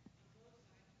 grandparents on both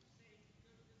sides were saved. You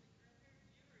go to visit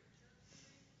grandparents, you were in church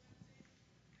Sundays,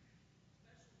 Wednesdays for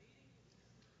special meetings or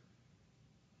whatever.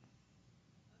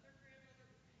 Other grandmother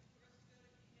would pay for us to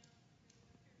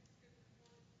go to camp. My parents could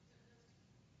afford to send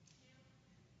us to camp.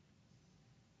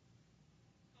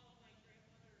 And called my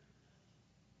grandmother for Mother's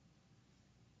Day.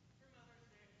 As soon as her Happy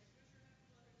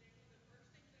Mother's Day, one of the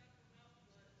first things out of her mouth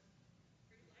was, "Are you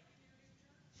liking your new church?"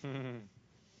 It's just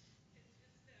that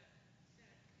heritage that I'm just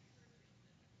very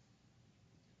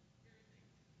thankful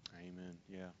for. Amen.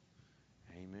 Yeah.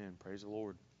 Amen. Praise the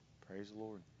Lord. Praise the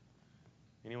Lord.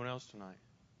 Anyone else tonight?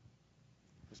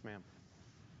 Yes, ma'am.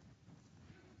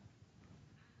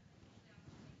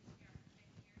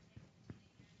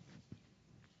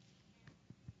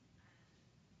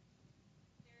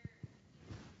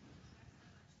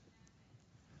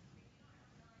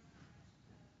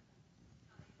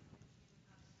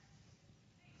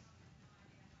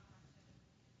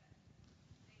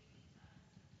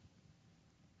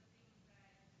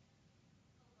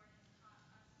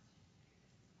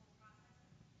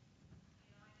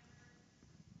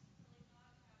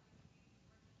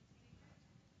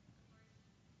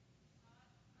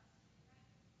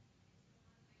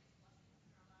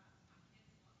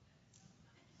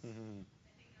 Mm-hmm.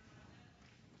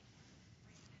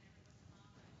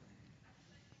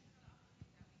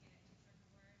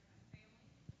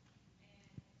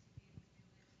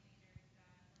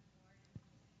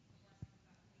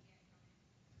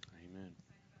 Amen.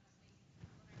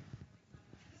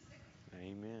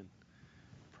 Amen.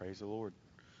 Praise the Lord.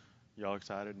 Y'all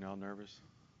excited? Y'all nervous?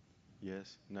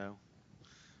 Yes? No?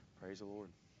 Praise the Lord.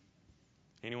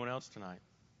 Anyone else tonight?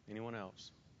 Anyone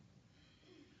else?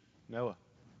 Noah.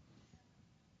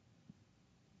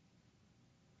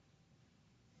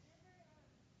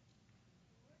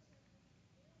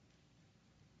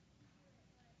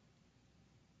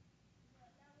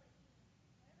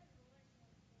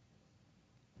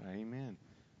 Amen.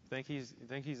 Think he's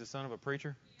the son of a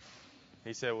preacher?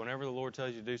 He said, whenever the Lord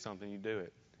tells you to do something, you do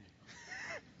it.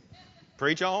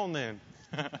 Preach on then.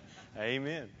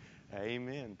 Amen.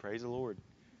 Amen. Praise the Lord.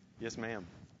 Yes, ma'am.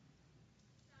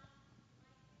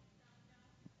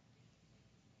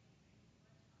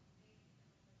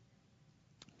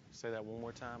 Say that one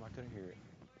more time. I couldn't hear it.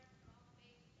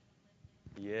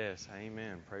 Yes.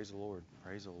 Amen. Praise the Lord.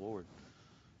 Praise the Lord.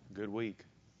 Good week.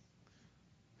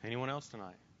 Anyone else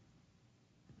tonight?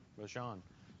 Brother Sean.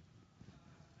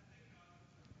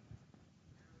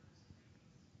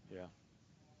 Yeah.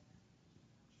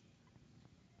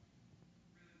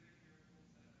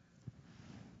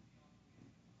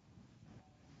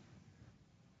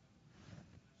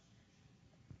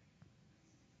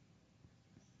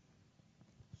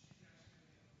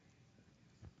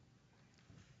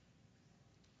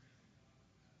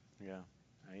 Yeah.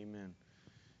 Amen.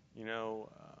 You know,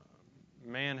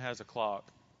 man has a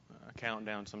clock, a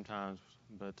countdown sometimes,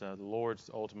 but the Lord's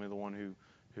ultimately the one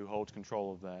who holds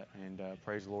control of that. And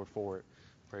praise the Lord for it.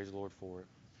 Praise the Lord for it.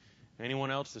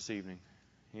 Anyone else this evening?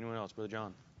 Anyone else? Brother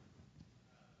John.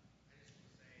 I just want to say I'm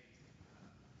grateful as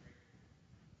well to echo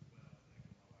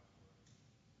my wife's words to be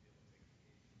able to take the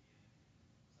kids again.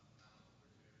 Something I look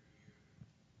forward to every year.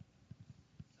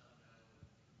 Some know, and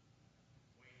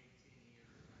waiting 10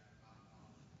 years after Bible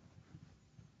college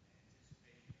and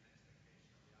anticipation and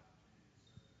expectation of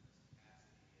the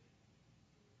opportunity to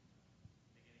serve in this capacity, and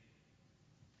beginning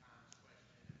to times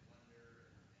question and wonder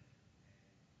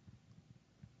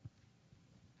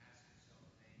and ask yourself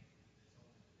things that's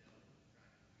only the devil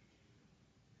trying to defeat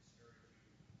you and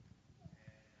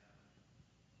discourage you,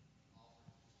 and also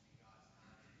to just be God's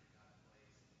timing and God's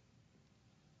place.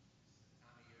 And this is the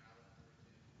time of year I look forward to.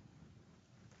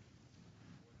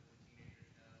 More than the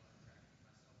teenagers know, I try to keep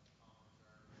myself calm and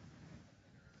reserved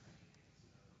currently,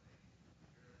 and so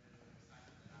they really know the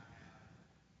excitement that I have.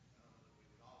 I don't know that we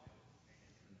would all be able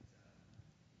to contain it,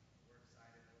 but we're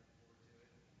excited, looking forward to it,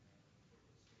 and looking forward to the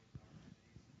stories and opportunities.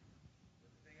 But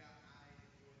the thing I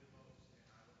enjoy the most and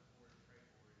I look forward and pray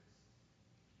for is,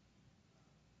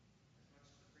 as much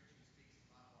as the preaching speaks to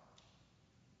my heart,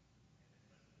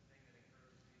 but the thing that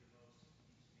encourages me the most and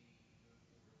keeps me moving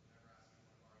forward is whenever I see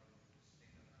one of our young people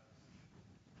stand up out of the seat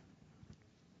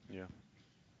and Yeah.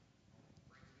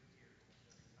 brings me to tears almost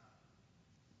every time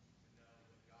to know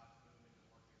that God's moving and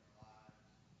working in their lives,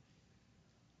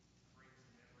 brings to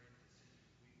memory the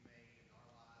decisions we've made in our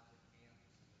lives at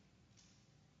camps, and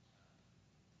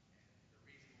the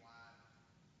reason why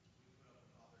we put up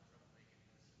with all their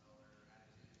troublemakiness and all their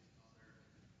attitudes and all their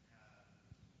uh,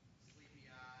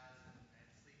 sleepy eyes and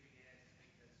sleeping heads is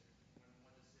because when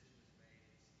one decision is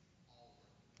made, it's all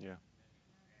worth it. Yeah.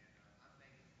 And I'm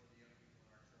thankful for the young people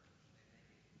in our church. They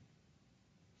make it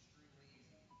extremely easy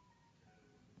to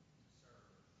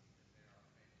serve because they are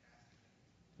fantastic young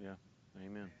people. Yeah.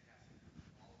 Amen. Fantastic young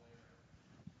people all the way around.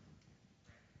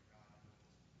 Praying for God to move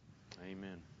this.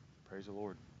 Amen. Praise the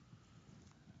Lord.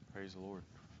 Praise the Lord.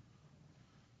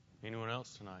 Anyone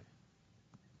else tonight?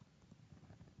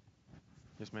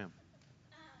 Yes, ma'am.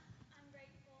 I'm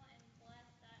grateful and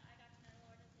blessed that I got to know the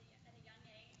Lord at a young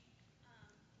age.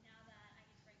 Now that I get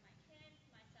to bring my kids,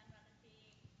 my son rather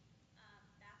be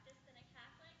Baptist than a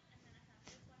Catholic, and then I have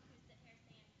this one who's sitting here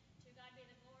singing "To God Be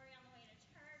the Glory" on the way to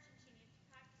church, and she needs to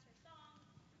practice her songs.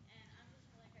 And I'm just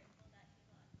really grateful that He's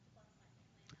allowed to bless my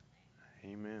family in that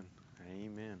way. Amen.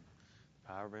 Amen.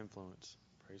 Power of influence.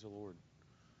 Praise the Lord.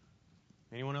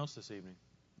 Anyone else this evening?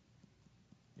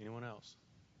 Anyone else?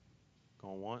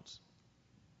 Going once?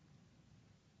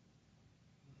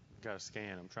 Got to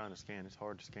scan. I'm trying to scan. It's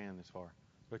hard to scan this far.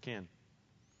 But Ken.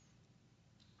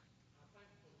 I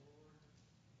thank the Lord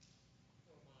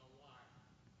for my wife.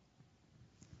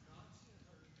 God sent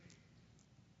her to me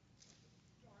at the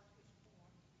darkest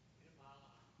point in my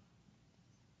life,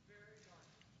 very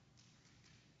darkest.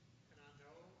 And I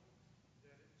know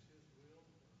that it was His will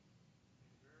for me to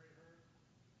marry her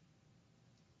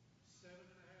 7.5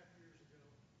 years ago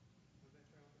when they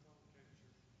found the bone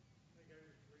cancer. They gave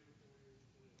her 3 to 4 years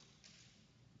to live.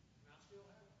 And I still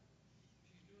have her.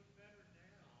 She's doing better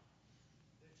now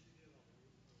than she did a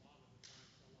lot of the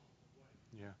times along the way.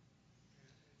 Yeah.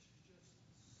 And she's just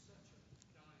such a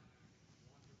dynamic,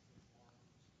 wonderful,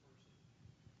 marvelous person.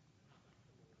 And I thank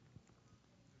the Lord for her.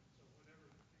 And so whenever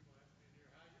people ask me in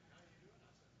here, how you doing?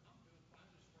 I said, I'm doing fine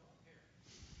as frog hair.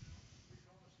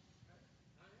 Because, hey,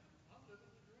 I'm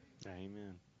living the dream.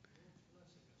 Amen. The Lord's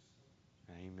blessing us so much.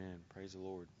 Amen. Praise the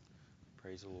Lord.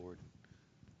 Praise the Lord.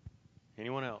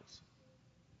 Anyone else?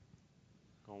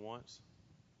 Going once?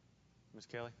 Miss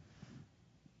Kelly?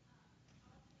 I'll let you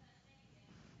know that saying again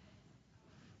because I was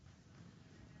so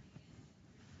spearheading it,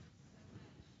 and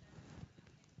there's just so much that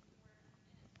I'm thankful for,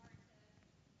 and it's hard to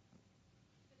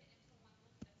put it into one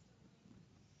little testimony.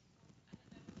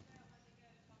 I didn't know who that was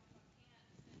ago talking about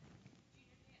camps and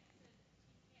junior camps and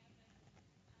teen camp and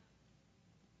um,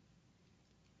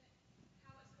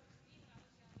 how it spoke to me when I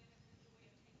was young and the way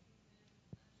of taking them for the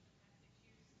past 6 years,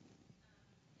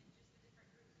 and just the different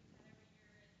groups we've had every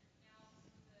year, and now some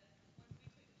of the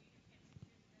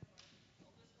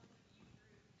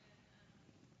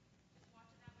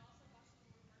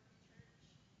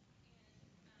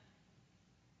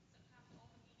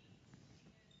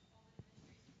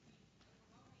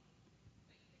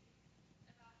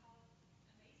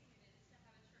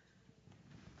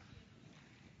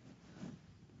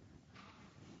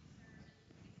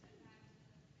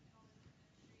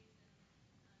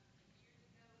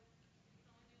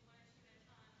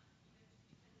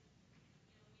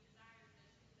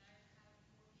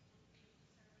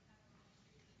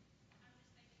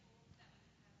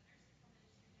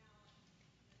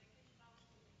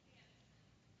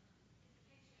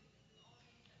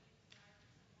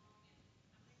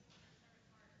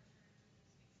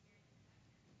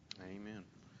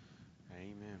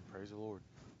Praise the Lord.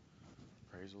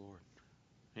 Praise the Lord.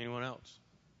 Anyone else?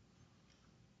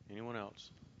 Anyone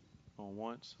else? Going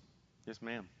once? Yes,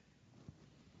 ma'am.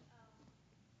 I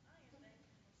am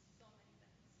thankful for so many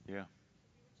things. Yeah. If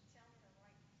you were to tell me to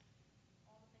write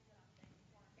all the things that I'm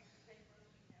thankful for on a piece of paper, it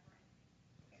would be never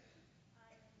ending.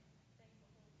 I am thankful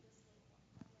for this little one,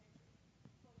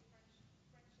 my grandchildren, for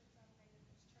the friendships I've made in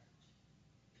this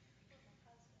church, for my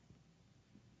husband,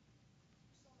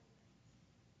 for so many things.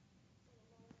 For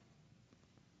the Lord taking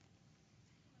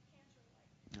my cancer away.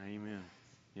 Amen.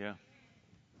 Yeah.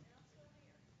 And I'm still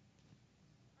here.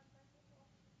 I'm thankful for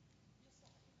just so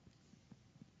many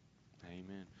things.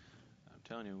 Amen. I'm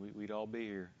telling you, we'd all be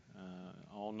here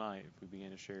all night if we began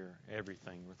to share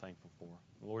everything we're thankful for.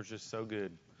 The Lord's just so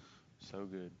good. So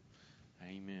good.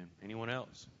 Amen. Anyone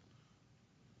else?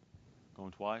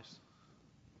 Going twice?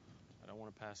 I don't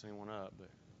want to pass anyone up, but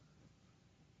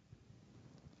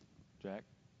Jack?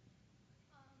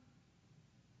 I'm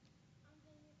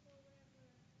thankful for whatever y'all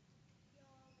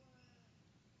were helping us with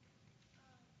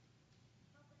after Christmas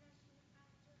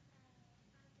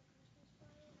party, after the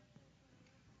tornado happened.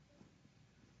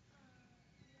 Y'all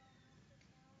helped us out, and I'm so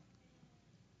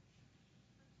thankful that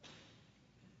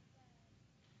everybody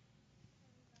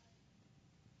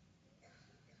did what was supposed to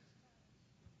us.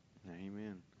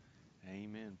 Amen.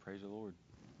 Amen. Praise the Lord.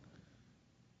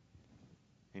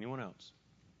 Anyone else?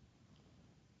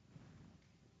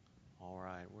 All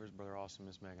right. Where's Brother Austin,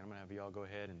 Miss Megan? I'm going to have y'all go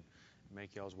ahead and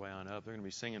make y'all's way on up. They're going to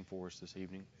be singing for us this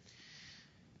evening.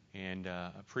 And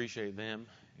appreciate them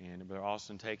and Brother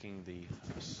Austin taking the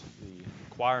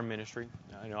choir ministry.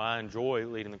 I know I enjoy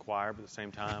leading the choir, but at the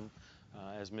same time,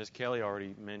 as Miss Kelly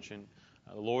already mentioned,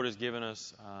 the Lord has given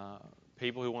us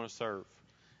people who want to serve.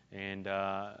 And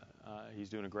He's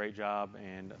doing a great job,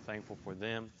 and thankful for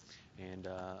them. And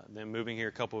them moving here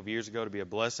a couple of years ago to be a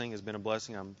blessing has been a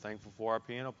blessing. I'm thankful for our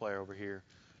piano player over here,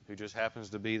 who just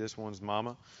happens to be this one's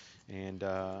mama. And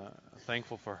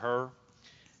thankful for her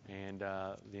and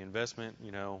the investment,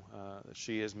 that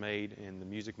she has made in the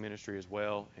music ministry as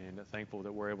well. And thankful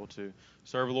that we're able to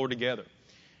serve the Lord together.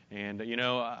 And,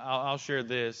 I'll share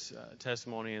this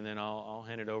testimony, and then I'll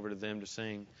hand it over to them to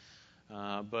sing.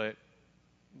 But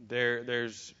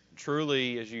there's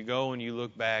truly, as you go and you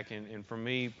look back, and for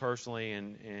me personally,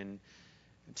 and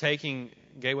taking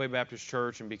Gateway Baptist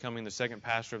Church and becoming the second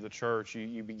pastor of the church,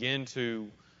 you begin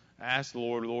to ask the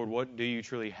Lord, what do you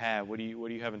truly have? What do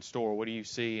you have in store? What do you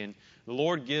see? And the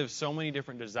Lord gives so many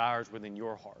different desires within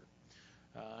your heart.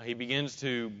 He begins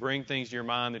to bring things to your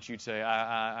mind that you'd say,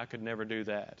 I could never do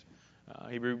that.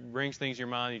 He brings things to your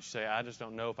mind that you say, I just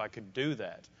don't know if I could do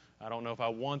that. I don't know if I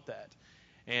want that.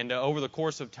 And over the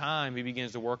course of time, He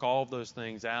begins to work all of those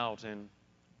things out. And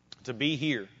to be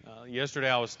here,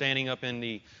 yesterday I was standing up in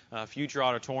the Future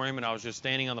Auditorium, and I was just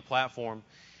standing on the platform.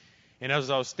 And as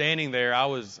I was standing there,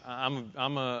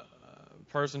 I'm a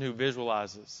person who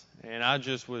visualizes. And I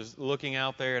just was looking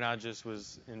out there, and I just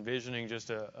was envisioning just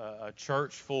a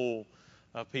church full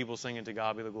of people singing "To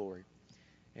God Be the Glory."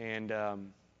 And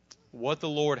what the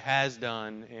Lord has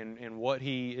done and what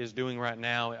He is doing right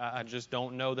now, I just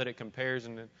don't know that it compares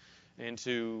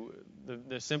into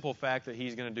the simple fact that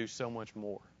He's going to do so much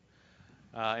more.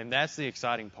 And that's the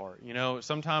exciting part.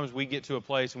 Sometimes we get to a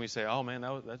place and we say, "Oh man,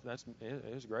 it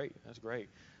was great. That's great."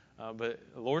 But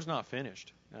the Lord's not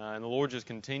finished, and the Lord just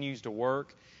continues to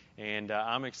work. And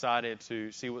I'm excited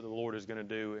to see what the Lord is going to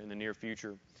do in the near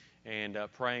future, and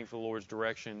praying for the Lord's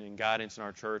direction and guidance in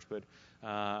our church. But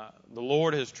the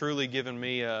Lord has truly given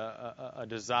me a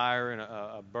desire and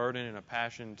a burden and a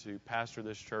passion to pastor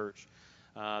this church.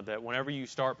 That whenever you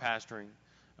start pastoring,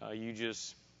 you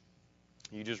just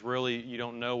really, you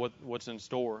don't know what's in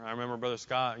store. I remember, Brother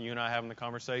Scott, you and I having the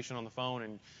conversation on the phone,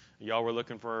 and y'all were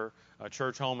looking for a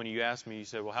church home, and you asked me, you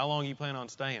said, well, how long you plan on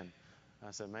staying? I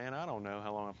said, man, I don't know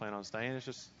how long I plan on staying. It's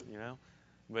just,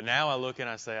 But now I look and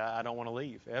I say, I don't want to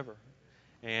leave, ever.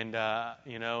 And,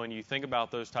 and you think about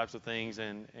those types of things,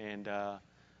 and the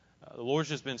Lord's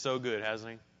just been so good,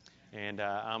 hasn't He? And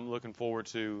I'm looking forward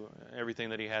to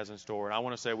everything that He has in store. And I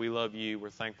want to say we love you.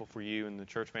 We're thankful for you and the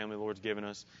church family the Lord's given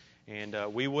us. And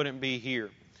we wouldn't be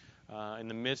here in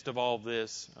the midst of all of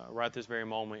this right this very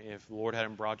moment if the Lord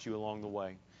hadn't brought you along the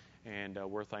way. And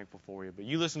we're thankful for you. But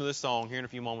you listen to this song. Here in a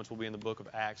few moments, we'll be in the book of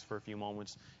Acts for a few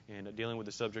moments and dealing with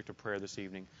the subject of prayer this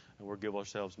evening. And we'll give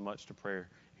ourselves much to prayer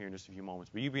here in just a few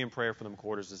moments. But you be in prayer for the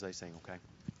McCorders as they sing, okay?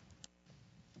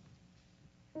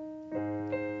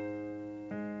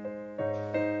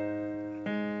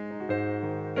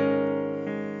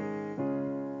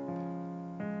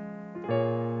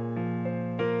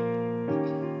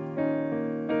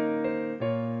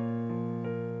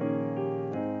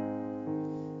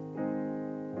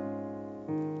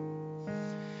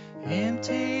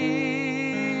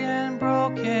 empty and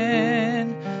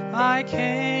broken, I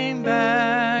came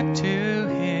back to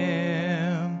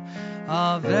Him,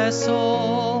 a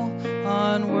vessel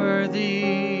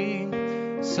unworthy,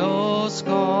 so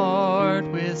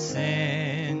scarred with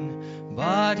sin.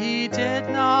 But He did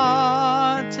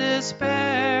not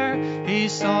despair, He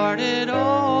started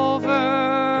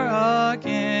over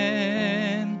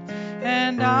again.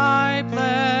 And I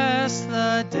bless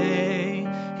the day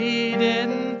He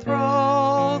didn't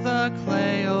throw the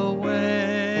clay away.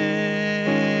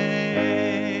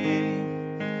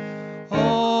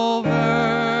 Over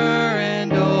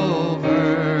and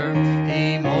over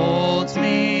He molds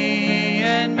me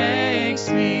and makes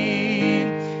me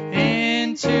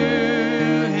into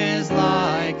His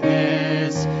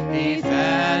likeness. He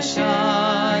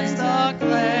fashions the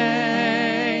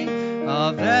clay,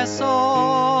 a vessel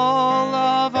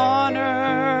of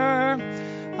honor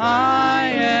I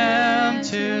am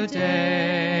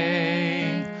today.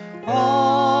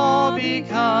 All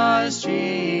because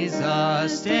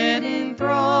Jesus didn't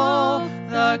throw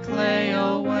the clay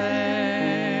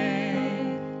away.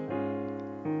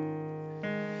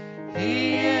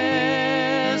 He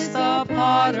is the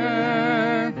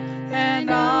potter, and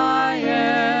I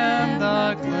am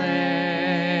the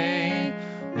clay,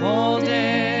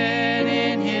 molded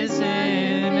in His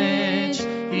image.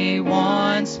 He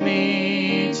wants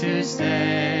me to stay.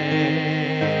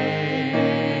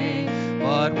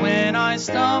 But when I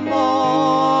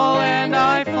stumble and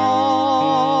I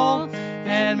fall,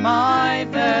 and my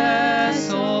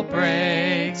vessel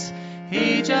breaks,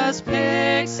 He just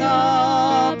picks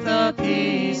up the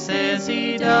pieces.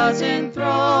 He doesn't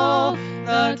throw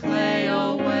the clay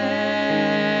away.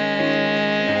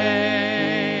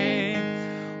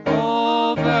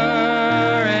 Over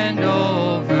and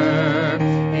over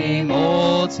He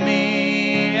molds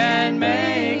me and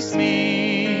makes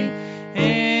me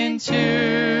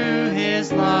into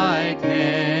His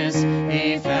likeness.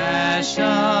 He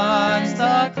fashions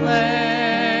the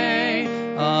clay,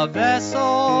 a vessel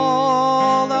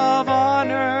of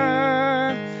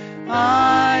honor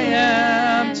I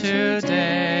am today.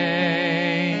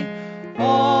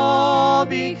 All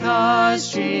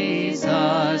because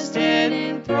Jesus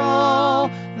didn't throw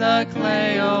the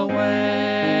clay away.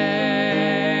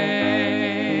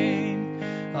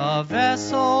 A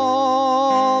vessel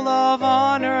of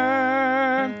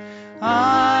honor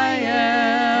I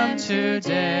am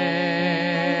today.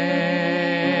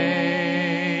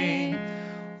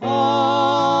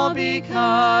 All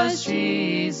because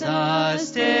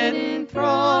Jesus didn't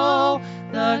throw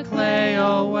the clay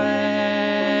away.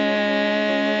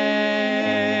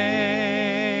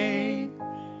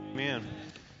 Amen.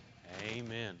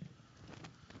 Amen.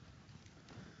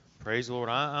 Praise the Lord.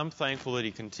 I'm thankful that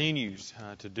He continues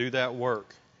to do that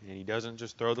work, and He doesn't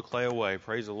just throw the clay away.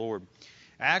 Praise the Lord.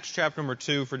 Acts chapter number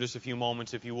 2 for just a few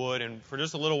moments, if you would. And for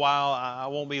just a little while, I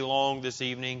won't be long this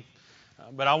evening,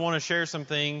 but I want to share some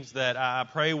things that I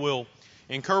pray will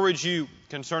encourage you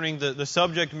concerning the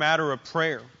subject matter of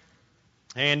prayer.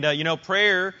 And,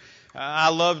 prayer, I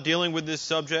love dealing with this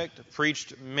subject. I've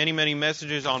preached many, many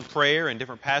messages on prayer and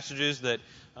different passages that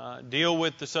deal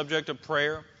with the subject of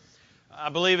prayer. I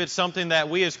believe it's something that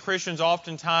we as Christians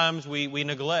oftentimes we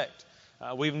neglect.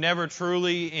 We've never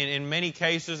truly, in many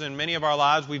cases, in many of our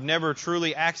lives, we've never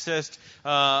truly accessed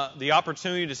the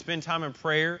opportunity to spend time in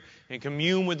prayer and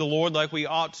commune with the Lord like we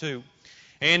ought to.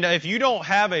 And if you don't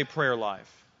have a prayer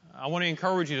life, I want to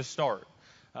encourage you to start.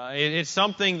 It's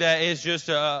something that is just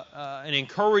an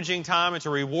encouraging time. It's a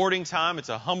rewarding time. It's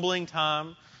a humbling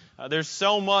time. There's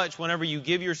so much whenever you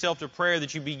give yourself to prayer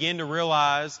that you begin to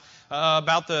realize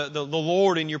about the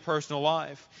Lord in your personal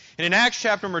life. And in Acts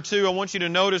chapter number 2, I want you to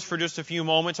notice for just a few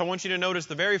moments, I want you to notice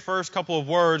the very first couple of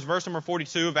words, verse number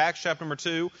 42 of Acts chapter number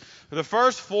 2. The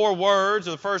first 4 words,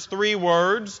 or the first 3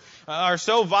 words, are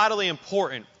so vitally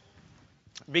important,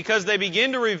 because they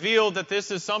begin to reveal that this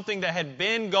is something that had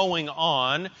been going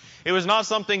on. It was not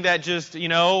something that just,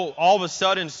 all of a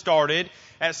sudden started.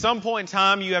 At some point in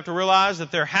time, you have to realize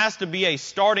that there has to be a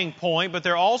starting point, but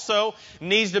there also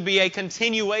needs to be a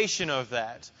continuation of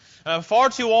that. Far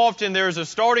too often, there's a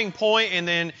starting point, and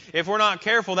then if we're not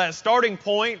careful, that starting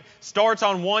point starts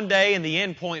on one day, and the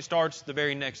end point starts the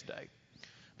very next day.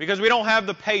 Because we don't have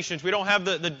the patience, we don't have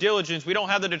the diligence, we don't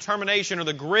have the determination or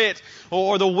the grit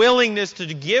or the willingness to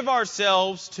give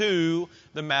ourselves to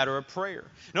the matter of prayer.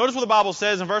 Notice what the Bible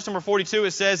says in verse number 42.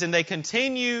 It says, "And they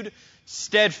continued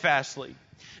steadfastly."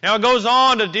 Now it goes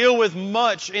on to deal with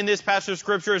much in this passage of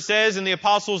Scripture. It says in the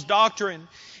apostles' doctrine,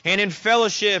 and in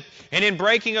fellowship, and in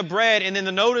breaking of bread, and then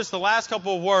notice the last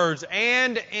couple of words,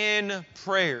 and in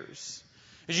prayers.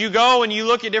 As you go and you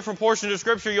look at different portions of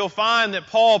Scripture, you'll find that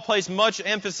Paul placed much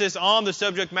emphasis on the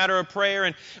subject matter of prayer,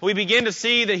 and we begin to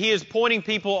see that he is pointing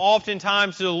people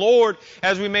oftentimes to the Lord,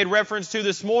 as we made reference to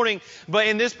this morning. But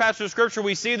in this passage of Scripture,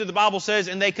 we see that the Bible says,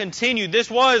 and they continued.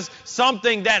 This was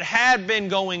something that had been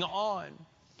going on.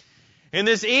 And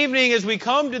this evening, as we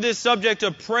come to this subject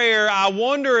of prayer, I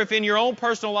wonder if in your own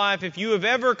personal life, if you have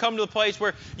ever come to the place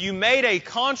where you made a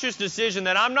conscious decision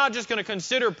that I'm not just going to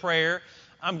consider prayer,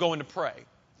 I'm going to pray.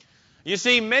 You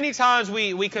see, many times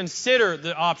we consider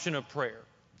the option of prayer.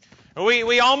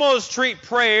 We almost treat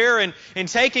prayer and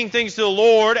taking things to the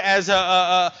Lord as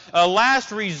a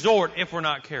last resort if we're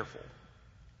not careful.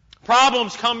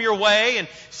 Problems come your way and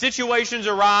situations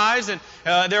arise and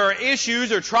there are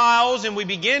issues or trials, and we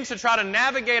begin to try to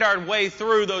navigate our way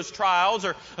through those trials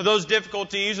or those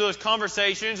difficulties or those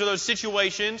conversations or those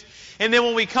situations. And then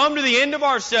when we come to the end of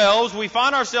ourselves, we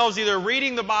find ourselves either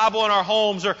reading the Bible in our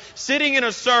homes or sitting in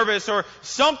a service, or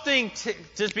something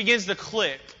just begins to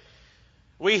click.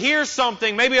 We hear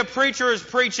something, maybe a preacher is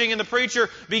preaching and the preacher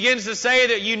begins to say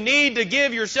that you need to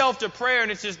give yourself to prayer,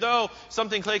 and it's as though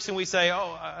something clicks and we say,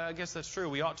 oh, I guess that's true,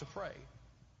 we ought to pray.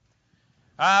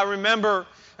 I remember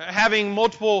having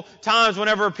multiple times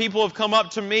whenever people have come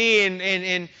up to me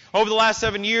and over the last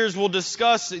 7 years we'll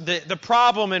discuss the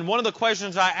problem, and one of the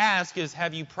questions I ask is,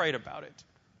 have you prayed about it?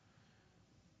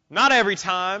 Not every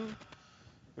time.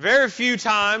 Very few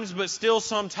times, but still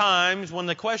sometimes, when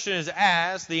the question is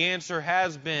asked, the answer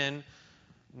has been,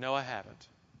 no, I haven't.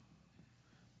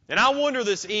 And I wonder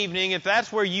this evening, if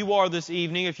that's where you are this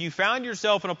evening, if you found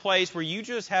yourself in a place where you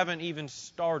just haven't even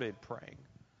started praying.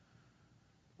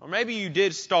 Or maybe you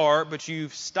did start, but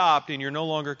you've stopped and you're no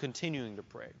longer continuing to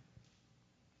pray.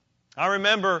 I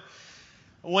remember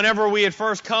whenever we had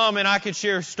first come, and I could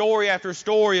share story after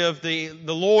story of the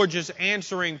Lord just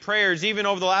answering prayers. Even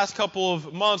over the last couple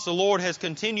of months, the Lord has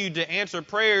continued to answer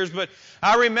prayers. But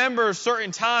I remember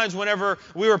certain times whenever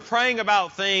we were praying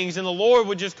about things, and the Lord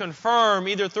would just confirm,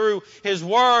 either through His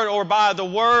Word or by the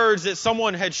words that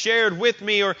someone had shared with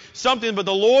me or something, but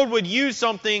the Lord would use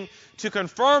something to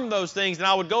confirm those things, and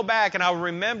I would go back and I would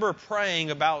remember praying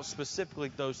about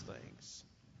specifically those things.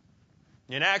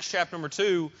 In Acts chapter number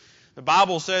 2, the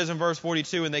Bible says in verse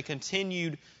 42, and they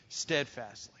continued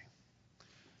steadfastly.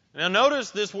 Now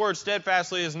notice this word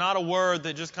steadfastly is not a word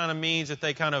that just kind of means that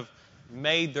they kind of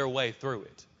made their way through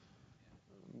it.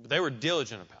 They were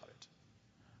diligent about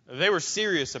it. They were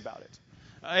serious about it.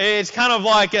 It's kind of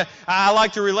like, I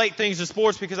like to relate things to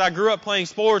sports because I grew up playing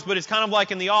sports, but it's kind of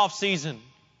like in the off season.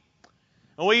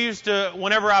 And we used to,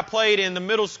 whenever I played in the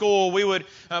middle school, we would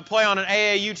play on an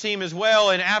AAU team as well.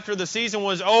 And after the season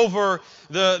was over,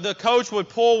 the coach would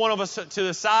pull one of us to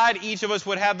the side. Each of us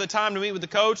would have the time to meet with the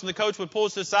coach, and the coach would pull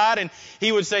us to the side, and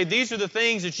he would say, these are the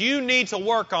things that you need to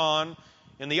work on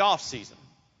in the off season.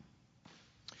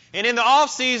 And in the off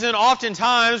season,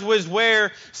 oftentimes was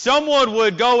where someone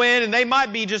would go in and they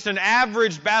might be just an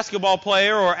average basketball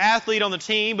player or athlete on the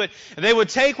team, but they would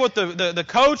take what the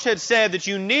coach had said that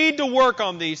you need to work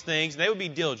on these things, and they would be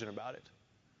diligent about it.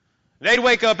 They'd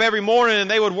wake up every morning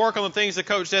and they would work on the things the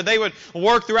coach said. They would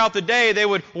work throughout the day. They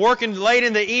would work late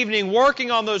in the evening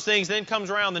working on those things. Then comes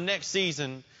around the next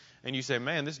season and you say,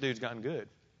 man, this dude's gotten good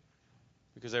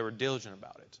because they were diligent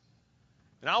about it.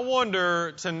 And I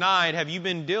wonder tonight, have you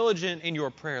been diligent in your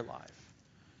prayer life?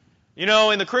 You know,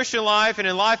 in the Christian life and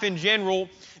in life in general,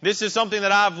 this is something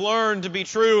that I've learned to be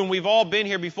true, and we've all been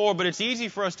here before, but it's easy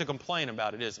for us to complain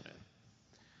about it, isn't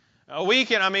it? We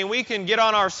can get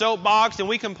on our soapbox and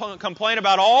we can complain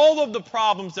about all of the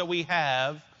problems that we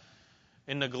have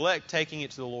and neglect taking it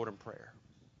to the Lord in prayer.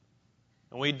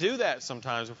 And we do that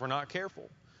sometimes if we're not careful.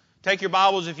 Take your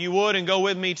Bibles, if you would, and go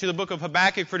with me to the book of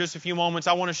Habakkuk for just a few moments.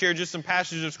 I want to share just some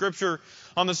passages of Scripture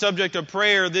on the subject of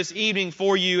prayer this evening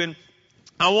for you. And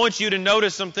I want you to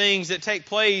notice some things that take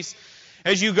place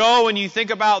as you go and you think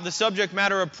about the subject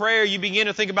matter of prayer. You begin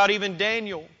to think about even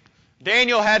Daniel.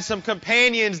 Daniel had some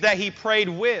companions that he prayed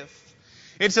with.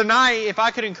 And tonight, if I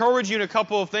could encourage you in a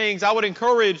couple of things, I would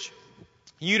encourage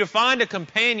you to find a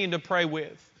companion to pray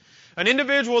with. An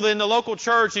individual in the local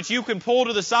church that you can pull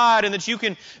to the side and that you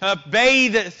can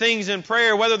bathe things in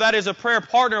prayer, whether that is a prayer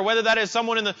partner, whether that is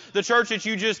someone in the church that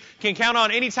you just can count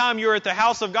on. Anytime you're at the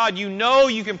house of God, you know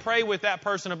you can pray with that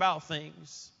person about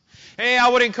things. Hey, I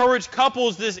would encourage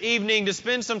couples this evening to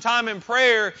spend some time in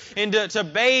prayer and to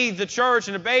bathe the church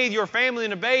and to bathe your family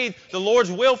and to bathe the Lord's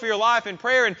will for your life in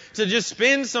prayer and to just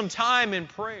spend some time in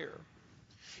prayer.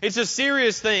 It's a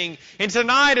serious thing. And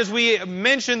tonight, as we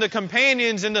mention the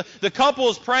companions and the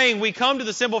couples praying, we come to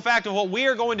the simple fact of what we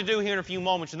are going to do here in a few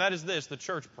moments, and that is this, the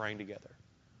church praying together.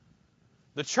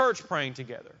 The church praying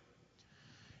together.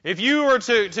 If you were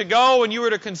to go and you were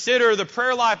to consider the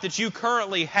prayer life that you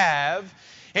currently have,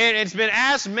 and it's been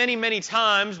asked many, many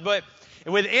times, but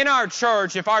within our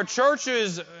church, if our church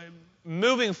is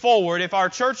moving forward, if our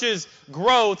church's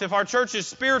growth, if our church's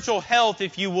spiritual health,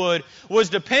 if you would, was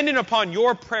dependent upon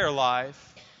your prayer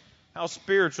life, how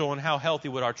spiritual and how healthy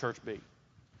would our church be?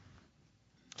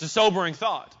 It's a sobering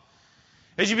thought.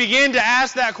 As you begin to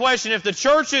ask that question, if the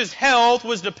church's health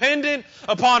was dependent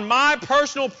upon my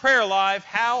personal prayer life,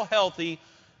 how healthy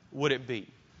would it be?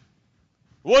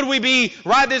 Would we be,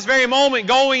 right this very moment,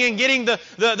 going and getting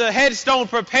the headstone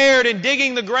prepared and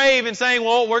digging the grave and saying,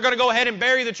 well, we're going to go ahead and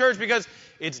bury the church because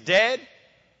it's dead?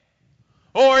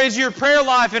 Or is your prayer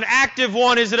life an active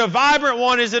one? Is it a vibrant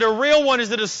one? Is it a real one?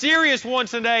 Is it a serious one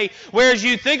today? Whereas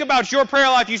you think about your prayer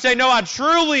life, you say, no, I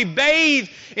truly bathe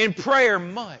in prayer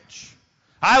much.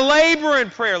 I labor in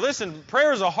prayer. Listen,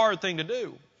 prayer is a hard thing to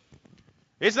do.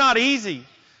 It's not easy.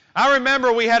 I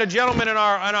remember we had a gentleman in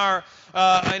our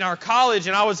college,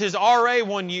 and I was his RA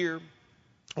one year.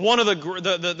 One of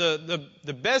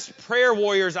the best prayer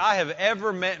warriors I have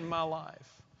ever met in my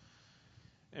life.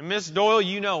 And Miss Doyle,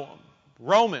 you know him,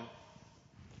 Roman.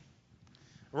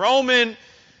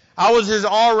 I was his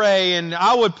RA, and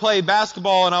I would play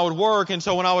basketball and I would work, and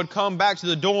so when I would come back to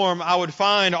the dorm, I would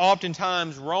find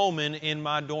oftentimes Roman in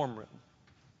my dorm room.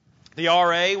 The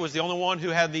RA was the only one who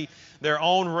had their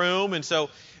own room, and so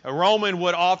Roman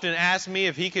would often ask me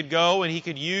if he could go and he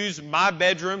could use my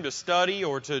bedroom to study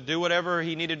or to do whatever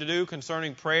he needed to do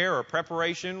concerning prayer or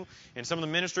preparation in some of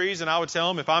the ministries, and I would tell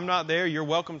him, if I'm not there, you're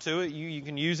welcome to it, you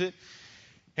can use it.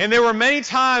 And there were many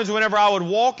times whenever I would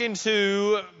walk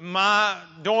into my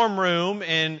dorm room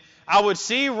and I would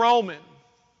see Roman.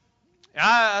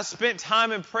 I spent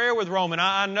time in prayer with Roman.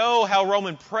 I know how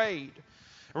Roman prayed.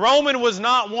 Roman was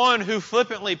not one who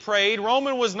flippantly prayed.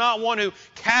 Roman was not one who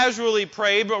casually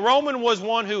prayed, but Roman was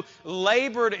one who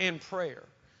labored in prayer.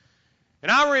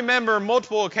 And I remember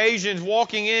multiple occasions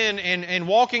walking in and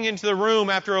walking into the room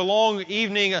after a long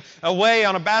evening away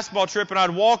on a basketball trip, and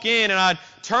I'd walk in and I'd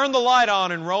turn the light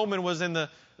on, and Roman was in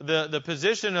the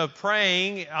position of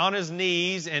praying on his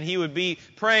knees, and he would be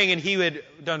praying, and he had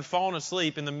done fallen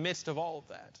asleep in the midst of all of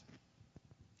that.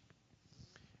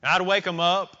 And I'd wake him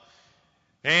up,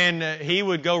 and he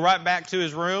would go right back to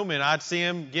his room, and I'd see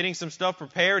him getting some stuff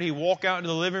prepared. He'd walk out into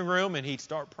the living room, and he'd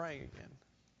start praying again.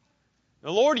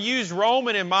 The Lord used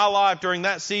Roman in my life during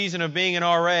that season of being an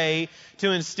RA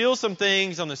to instill some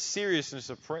things on the seriousness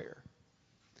of prayer.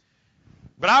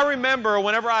 But I remember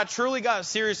whenever I truly got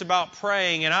serious about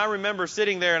praying, and I remember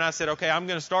sitting there and I said, okay, I'm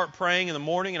going to start praying in the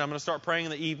morning and I'm going to start praying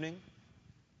in the evening.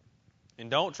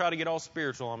 And don't try to get all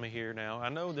spiritual on me here now. I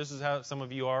know this is how some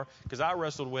of you are, because I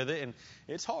wrestled with it and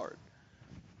it's hard.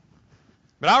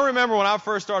 But I remember when I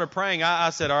first started praying,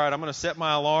 I said, all right, I'm going to set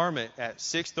my alarm at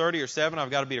 6:30 or 7. I've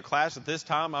got to be to class at this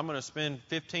time. I'm going to spend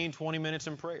 15, 20 minutes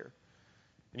in prayer.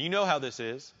 And you know how this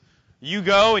is. You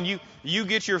go and you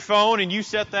get your phone and you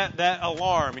set that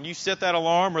alarm. And you set that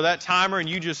alarm or that timer and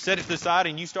you just set it to the side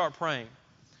and you start praying.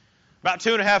 About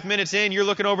 2.5 minutes in, you're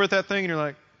looking over at that thing and you're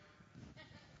like,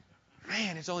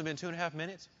 man, it's only been 2.5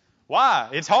 minutes? Why?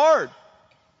 It's hard.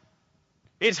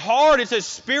 It's hard. It's a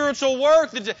spiritual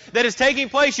work that is taking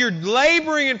place. You're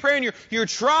laboring in prayer and you're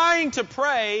trying to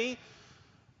pray,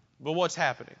 but what's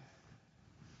happening?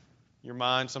 Your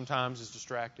mind sometimes is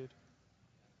distracted.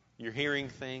 You're hearing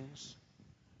things.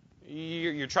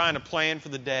 You're trying to plan for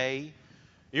the day.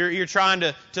 You're trying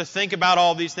to think about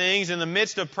all these things. In the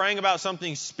midst of praying about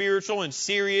something spiritual and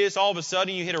serious, all of a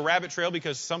sudden you hit a rabbit trail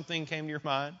because something came to your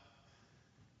mind.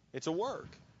 It's a work.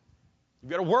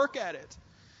 You've got to work at it.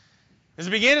 As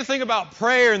we begin to think about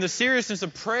prayer and the seriousness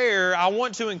of prayer, I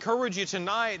want to encourage you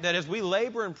tonight that as we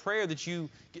labor in prayer, that you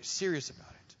get serious about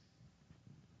it.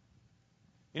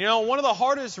 You know, one of the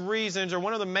hardest reasons, or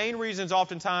one of the main reasons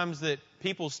oftentimes that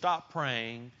people stop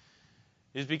praying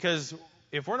is because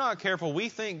if we're not careful, we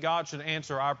think God should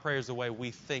answer our prayers the way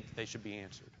we think they should be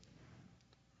answered.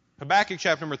 Habakkuk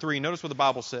chapter number 3, notice what the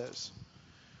Bible says.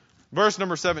 Verse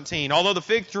number 17, although the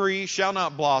fig tree shall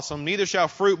not blossom, neither shall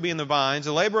fruit be in the vines,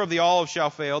 the labor of the olive shall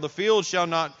fail, the field shall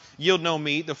not yield no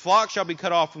meat, the flock shall be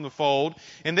cut off from the fold,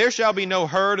 and there shall be no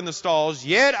herd in the stalls,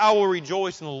 yet I will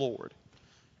rejoice in the Lord.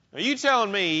 Now you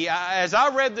telling me, as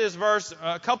I read this verse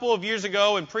a couple of years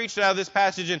ago and preached out of this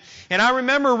passage, and I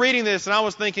remember reading this and I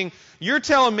was thinking, you're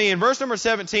telling me in verse number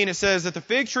 17 it says that the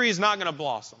fig tree is not going to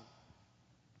blossom.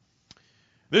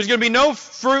 There's going to be no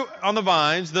fruit on the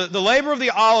vines. The labor of the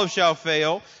olive shall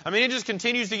fail. I mean, it just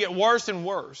continues to get worse and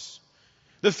worse.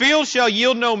 The field shall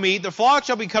yield no meat, the flock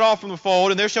shall be cut off from the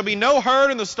fold, and there shall be no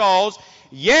herd in the stalls.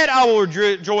 Yet I will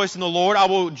rejoice in the Lord. I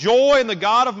will joy in the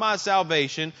God of my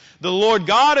salvation. The Lord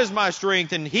God is my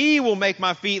strength, and He will make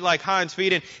my feet like hinds'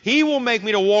 feet, and He will make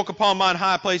me to walk upon mine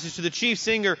high places, to the chief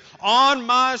singer on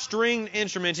my stringed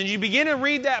instruments. And you begin to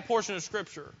read that portion of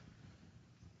Scripture.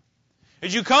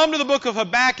 As you come to the book of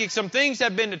Habakkuk, some things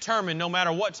have been determined. No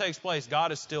matter what takes place,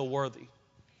 God is still worthy.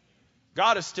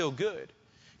 God is still good.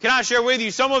 Can I share with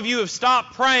you, some of you have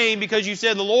stopped praying because you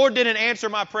said, the Lord didn't answer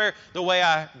my prayer the way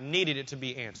I needed it to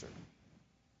be answered.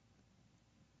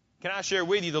 Can I share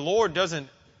with you, the Lord doesn't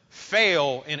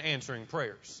fail in answering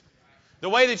prayers. The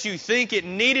way that you think it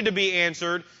needed to be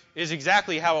answered is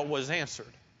exactly how it was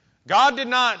answered. God did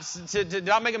not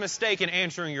make a mistake in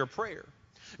answering your prayer.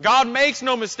 God makes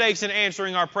no mistakes in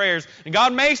answering our prayers. And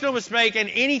God makes no mistake in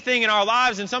anything in our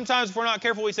lives. And sometimes if we're not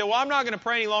careful, we say, well, I'm not going to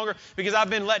pray any longer because I've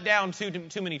been let down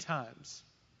too many times.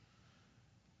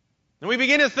 And we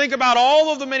begin to think about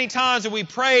all of the many times that we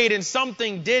prayed and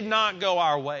something did not go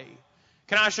our way.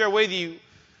 Can I share with you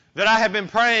that I have been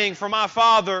praying for my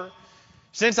father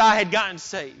since I had gotten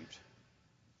saved?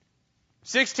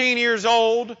 16 years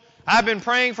old, I've been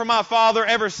praying for my father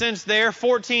ever since there.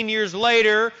 14 years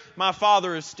later, my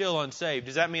father is still unsaved.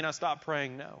 Does that mean I stopped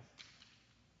praying? No.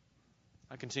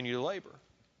 I continue to labor.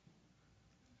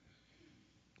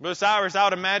 Brother Cyrus, I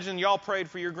would imagine y'all prayed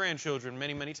for your grandchildren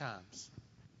many, many times.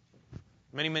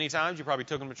 Many, many times you probably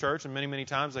took them to church, and many, many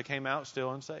times they came out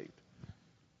still unsaved.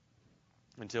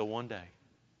 Until one day.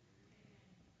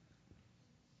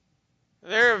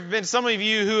 There have been some of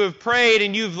you who have prayed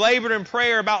and you've labored in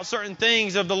prayer about certain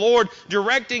things of the Lord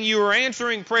directing you or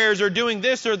answering prayers or doing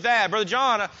this or that. Brother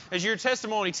John, as your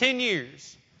testimony, 10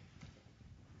 years.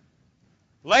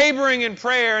 Laboring in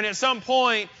prayer and at some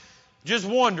point just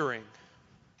wondering.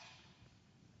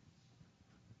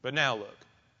 But now look.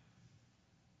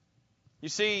 You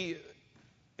see,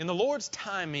 in the Lord's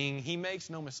timing, He makes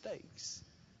no mistakes.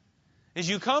 As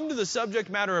you come to the subject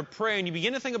matter of prayer and you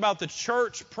begin to think about the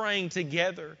church praying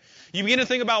together, you begin to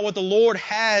think about what the Lord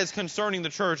has concerning the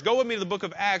church. Go with me to the book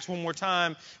of Acts one more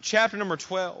time, chapter number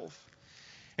 12.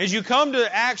 As you come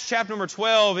to Acts chapter number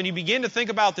 12 and you begin to think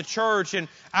about the church and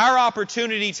our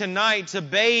opportunity tonight to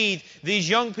bathe these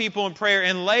young people in prayer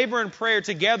and labor in prayer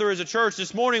together as a church.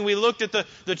 This morning we looked at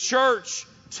the church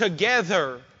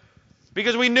together.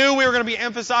 Because we knew we were going to be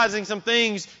emphasizing some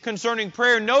things concerning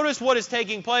prayer. Notice what is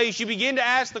taking place. You begin to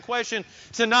ask the question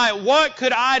tonight, what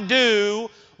could I do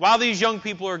while these young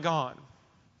people are gone?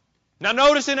 Now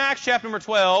notice in Acts chapter number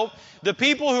 12, the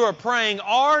people who are praying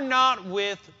are not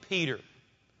with Peter.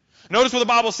 Notice what the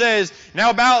Bible says.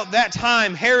 Now about that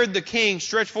time, Herod the king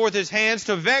stretched forth his hands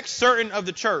to vex certain of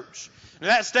the church. Now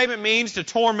that statement means to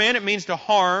torment. It means to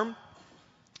harm.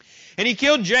 And he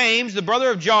killed James, the brother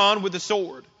of John, with the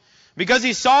sword. Because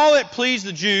he saw it pleased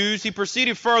the Jews, he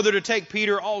proceeded further to take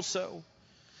Peter also.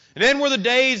 And then were the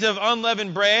days of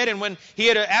unleavened bread, and when he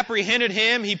had apprehended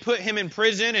him, he put him in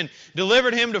prison and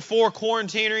delivered him to 4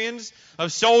 quaternions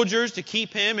of soldiers to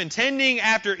keep him, intending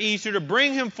after Easter to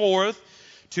bring him forth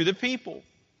to the people.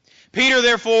 Peter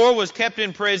therefore was kept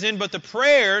in prison, but the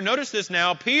prayer, notice this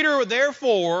now, Peter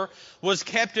therefore was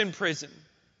kept in prison.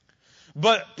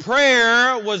 But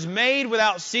prayer was made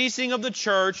without ceasing of the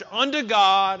church unto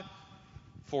God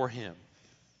for him.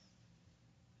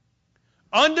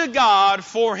 Unto God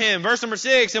for him. Verse number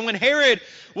 6, and when Herod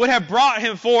would have brought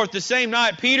him forth the same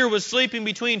night, Peter was sleeping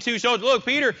between 2 soldiers. Look,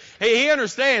 Peter, he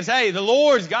understands, hey, the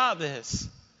Lord's got this.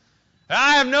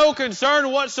 I have no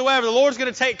concern whatsoever. The Lord's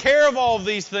going to take care of all of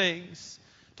these things.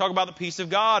 Talk about the peace of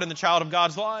God in the child of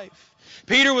God's life.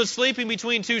 Peter was sleeping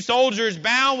between 2 soldiers,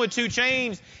 bound with 2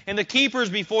 chains, and the keepers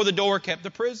before the door kept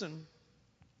the prison.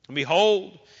 And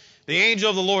behold, the angel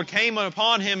of the Lord came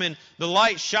upon him, and the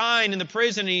light shined in the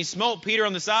prison, and he smote Peter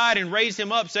on the side and raised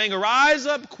him up, saying, Arise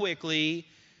up quickly.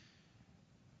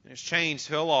 And his chains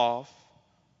fell off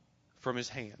from his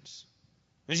hands.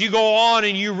 As you go on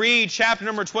and you read chapter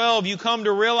number 12, you come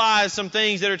to realize some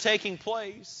things that are taking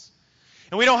place.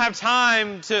 And we don't have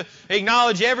time to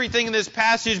acknowledge everything in this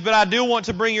passage, but I do want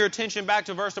to bring your attention back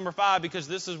to verse number 5, because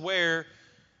this is where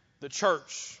the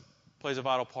church plays a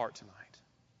vital part tonight.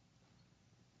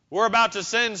 We're about to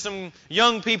send some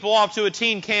young people off to a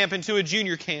teen camp and to a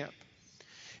junior camp.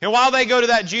 And while they go to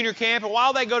that junior camp and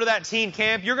while they go to that teen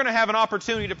camp, you're going to have an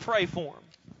opportunity to pray for them.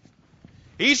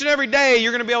 Each and every day,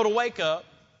 you're going to be able to wake up.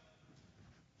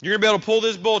 You're going to be able to pull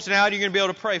this bulletin out. You're going to be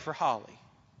able to pray for Holly.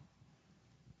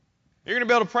 You're going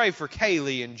to be able to pray for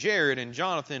Kaylee and Jared and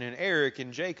Jonathan and Eric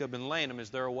and Jacob and Landon as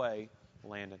they're away.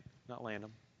 Landon, not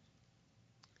Landon.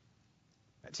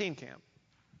 At teen camp.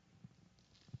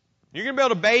 You're going to be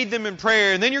able to bathe them in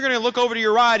prayer, and then you're going to look over to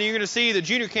your right, and you're going to see that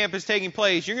junior camp is taking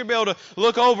place. You're going to be able to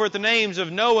look over at the names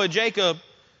of Noah, Jacob,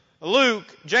 Luke,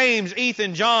 James,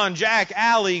 Ethan, John, Jack,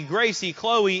 Allie, Gracie,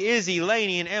 Chloe, Izzy,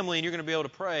 Laney, and Emily, and you're going to be able to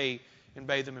pray and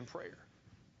bathe them in prayer.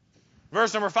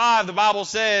 Verse number 5, the Bible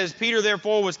says, Peter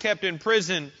therefore was kept in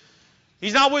prison.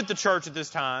 He's not with the church at this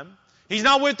time. He's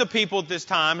not with the people at this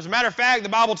time. As a matter of fact, the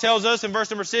Bible tells us in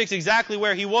verse number 6 exactly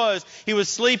where he was. He was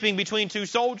sleeping between two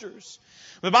soldiers.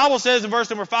 The Bible says in verse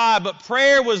number 5, but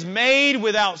prayer was made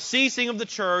without ceasing of the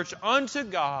church unto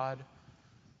God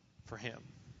for him.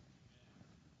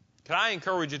 Can I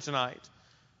encourage you tonight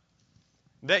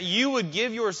that you would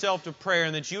give yourself to prayer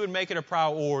and that you would make it a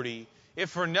priority, if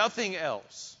for nothing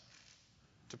else,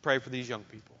 to pray for these young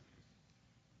people,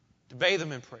 to bathe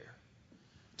them in prayer,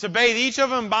 to bathe each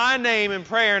of them by name in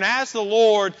prayer and ask the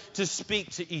Lord to speak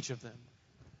to each of them.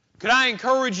 Could I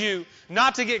encourage you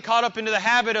not to get caught up into the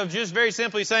habit of just very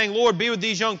simply saying, Lord, be with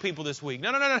these young people this week.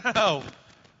 No.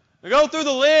 Go through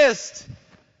the list.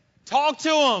 Talk to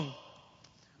them.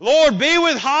 Lord, be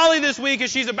with Holly this week as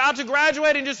she's about to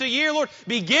graduate in just a year. Lord,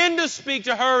 begin to speak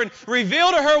to her and reveal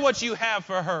to her what you have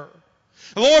for her.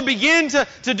 Lord, begin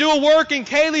to do a work in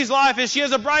Kaylee's life as she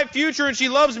has a bright future and she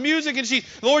loves music and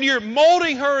Lord, you're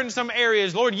molding her in some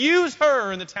areas. Lord, use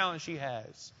her in the talent she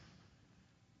has.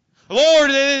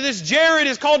 Lord, this Jared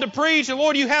is called to preach, and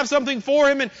Lord, you have something for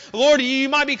him, and Lord, you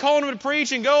might be calling him to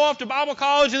preach and go off to Bible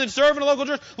college and then serve in a local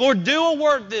church. Lord, do a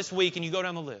work this week, and you go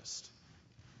down the list.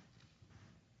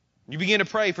 You begin to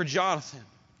pray for Jonathan.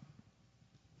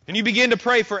 And you begin to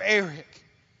pray for Eric.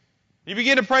 You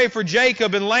begin to pray for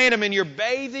Jacob and Lanham, and you're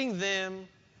bathing them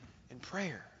in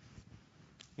prayer.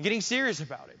 You're getting serious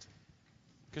about it.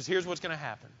 Because here's what's going to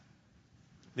happen.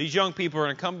 These young people are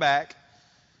going to come back.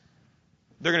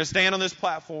 They're going to stand on this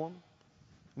platform.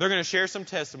 They're going to share some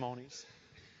testimonies.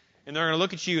 And they're going to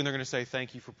look at you and they're going to say,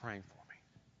 thank you for praying for me.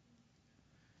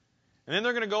 And then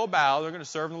they're going to go about, they're going to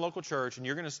serve in the local church, and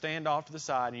you're going to stand off to the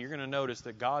side and you're going to notice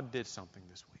that God did something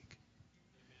this week.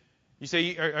 You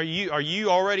say, are you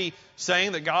already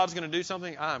saying that God's going to do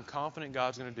something? I'm confident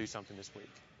God's going to do something this week.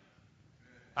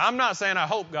 I'm not saying I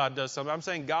hope God does something. I'm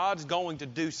saying God's going to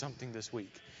do something this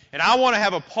week. And I want to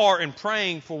have a part in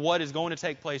praying for what is going to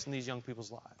take place in these young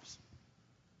people's lives.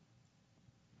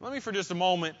 Let me for just a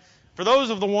moment, for those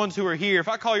of the ones who are here, if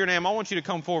I call your name, I want you to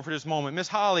come forward for just a moment. Miss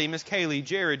Holly, Miss Kaylee,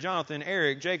 Jared, Jonathan,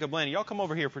 Eric, Jacob, Lanny, y'all come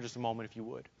over here for just a moment if you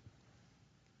would.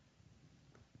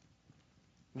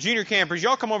 Junior campers,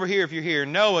 y'all come over here if you're here.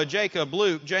 Noah, Jacob,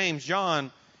 Luke, James,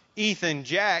 John, Ethan,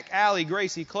 Jack, Allie,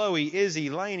 Gracie, Chloe, Izzy,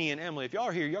 Laney, and Emily. If y'all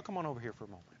are here, y'all come on over here for a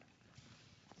moment.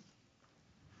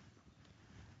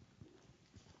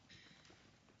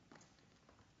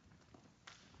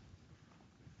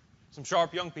 Some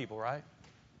sharp young people, right?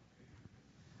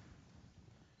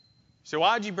 So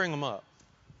why'd you bring them up?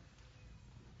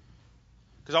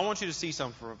 Because I want you to see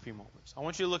something for a few moments. I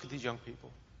want you to look at these young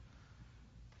people.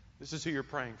 This is who you're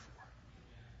praying for.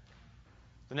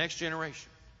 The next generation.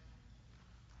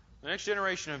 The next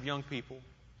generation of young people.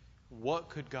 What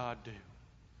could God do?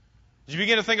 Did you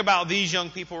begin to think about these young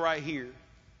people right here?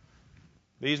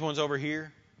 These ones over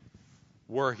here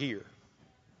were here.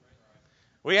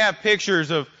 We have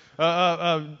pictures of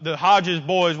the Hodges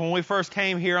boys. When we first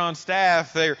came here on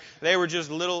staff, they were just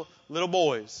little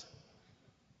boys.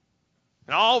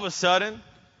 And all of a sudden,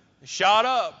 they shot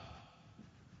up.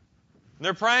 And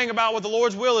they're praying about what the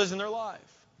Lord's will is in their life.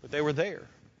 But they were there.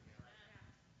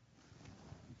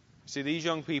 See, these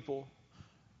young people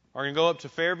are going to go up to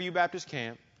Fairview Baptist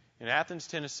Camp in Athens,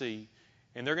 Tennessee,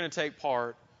 and they're going to take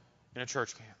part in a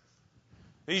church camp.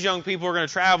 These young people are going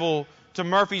to travel to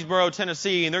Murfreesboro,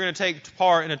 Tennessee, and they're going to take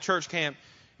part in a church camp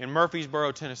in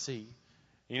Murfreesboro, Tennessee.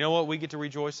 You know what we get to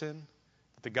rejoice in?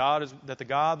 That the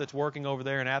God that's working over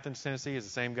there in Athens, Tennessee is the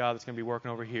same God that's going to be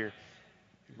working over here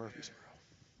in Murfreesboro.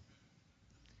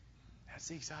 That's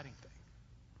the exciting thing.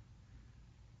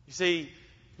 You see,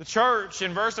 the church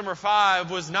in verse number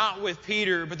 5 was not with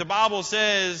Peter, but the Bible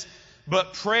says,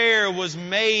 but prayer was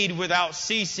made without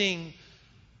ceasing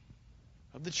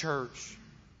of the church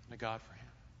to God for him.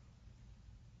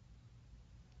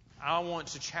 I want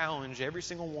to challenge every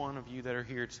single one of you that are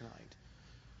here tonight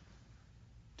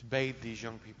to bathe these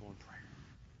young people in prayer.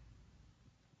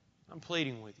 I'm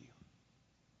pleading with you.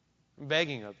 I'm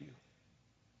begging of you.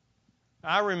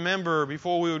 I remember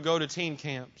before we would go to teen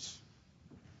camps,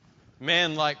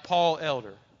 men like Paul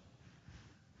Elder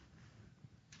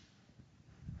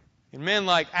and men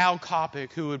like Al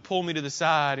Kopic who would pull me to the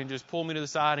side and just pull me to the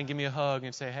side and give me a hug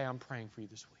and say, hey, I'm praying for you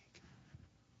this week.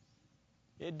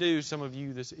 It'd do some of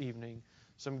you this evening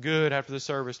some good after the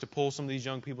service to pull some of these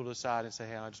young people to the side and say,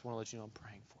 hey, I just want to let you know I'm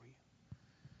praying for you.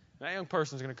 That young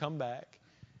person's going to come back.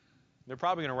 They're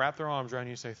probably going to wrap their arms around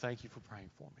you and say, thank you for praying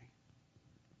for me.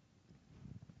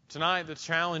 Tonight, the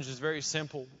challenge is very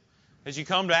simple. As you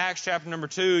come to Acts chapter number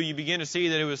 2, you begin to see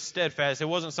that it was steadfast. It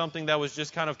wasn't something that was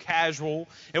just kind of casual.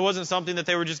 It wasn't something that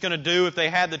they were just going to do if they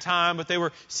had the time, but they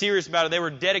were serious about it. They were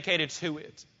dedicated to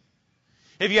it.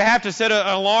 If you have to set an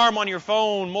alarm on your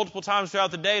phone multiple times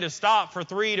throughout the day to stop for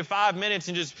 3 to 5 minutes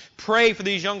and just pray for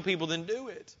these young people, then do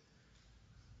it.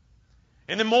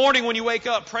 In the morning when you wake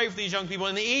up, pray for these young people.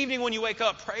 In the evening when you wake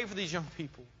up, pray for these young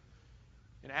people.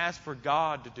 And ask for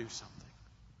God to do something.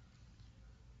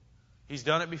 He's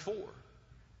done it before.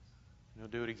 And He'll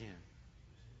do it again.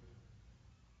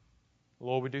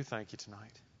 Lord, we do thank you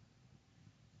tonight.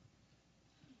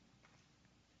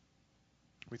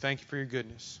 We thank you for your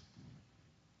goodness.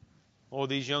 Lord,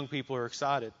 these young people are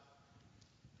excited.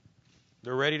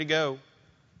 They're ready to go.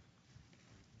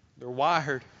 They're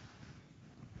wired.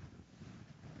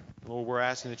 Lord, we're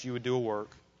asking that you would do a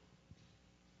work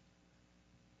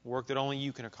that only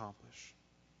you can accomplish.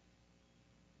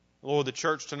 Lord, the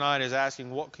church tonight is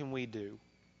asking, what can we do?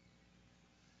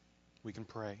 We can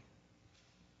pray.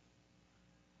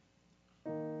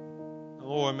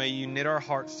 Lord, may you knit our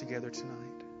hearts together tonight.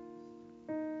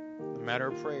 The matter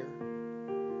of prayer.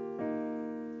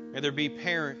 May there be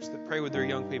parents that pray with their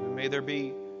young people. May there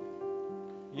be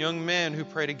young men who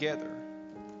pray together.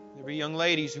 May there be young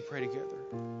ladies who pray together.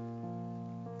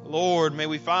 Lord, may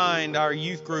we find our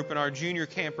youth group and our junior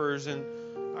campers and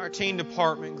our teen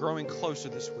department growing closer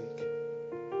this week.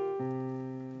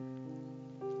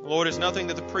 Lord, it's nothing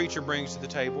that the preacher brings to the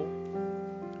table.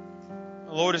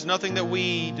 Lord, it's nothing that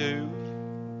we do.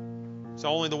 It's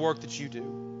only the work that you do.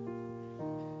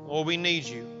 Lord, we need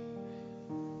you.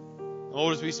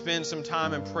 Lord, as we spend some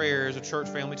time in prayer as a church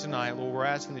family tonight, Lord, we're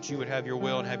asking that you would have your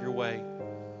will and have your way.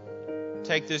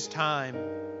 Take this time.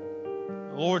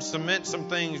 Lord, cement some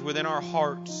things within our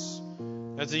hearts.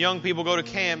 As the young people go to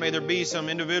camp, may there be some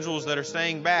individuals that are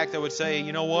staying back that would say,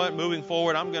 you know what, moving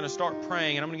forward, I'm going to start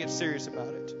praying and I'm going to get serious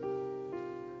about it.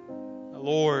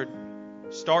 Lord,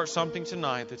 start something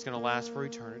tonight that's going to last for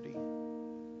eternity.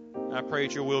 And I pray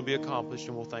that your will be accomplished,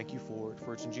 and we'll thank you for it.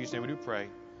 For it's in Jesus' name we do pray.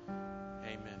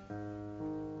 Amen.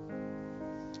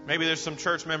 Maybe there's some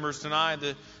church members tonight.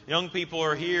 The young people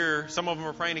are here. Some of them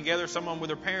are praying together, some of them with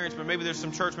their parents. But maybe there's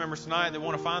some church members tonight that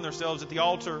want to find themselves at the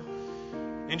altar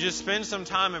and just spend some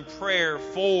time in prayer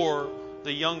for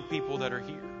the young people that are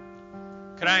here.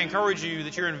 Can I encourage you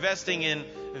that you're investing in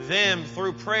them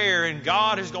through prayer, and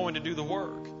God is going to do the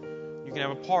work. You can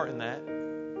have a part in that.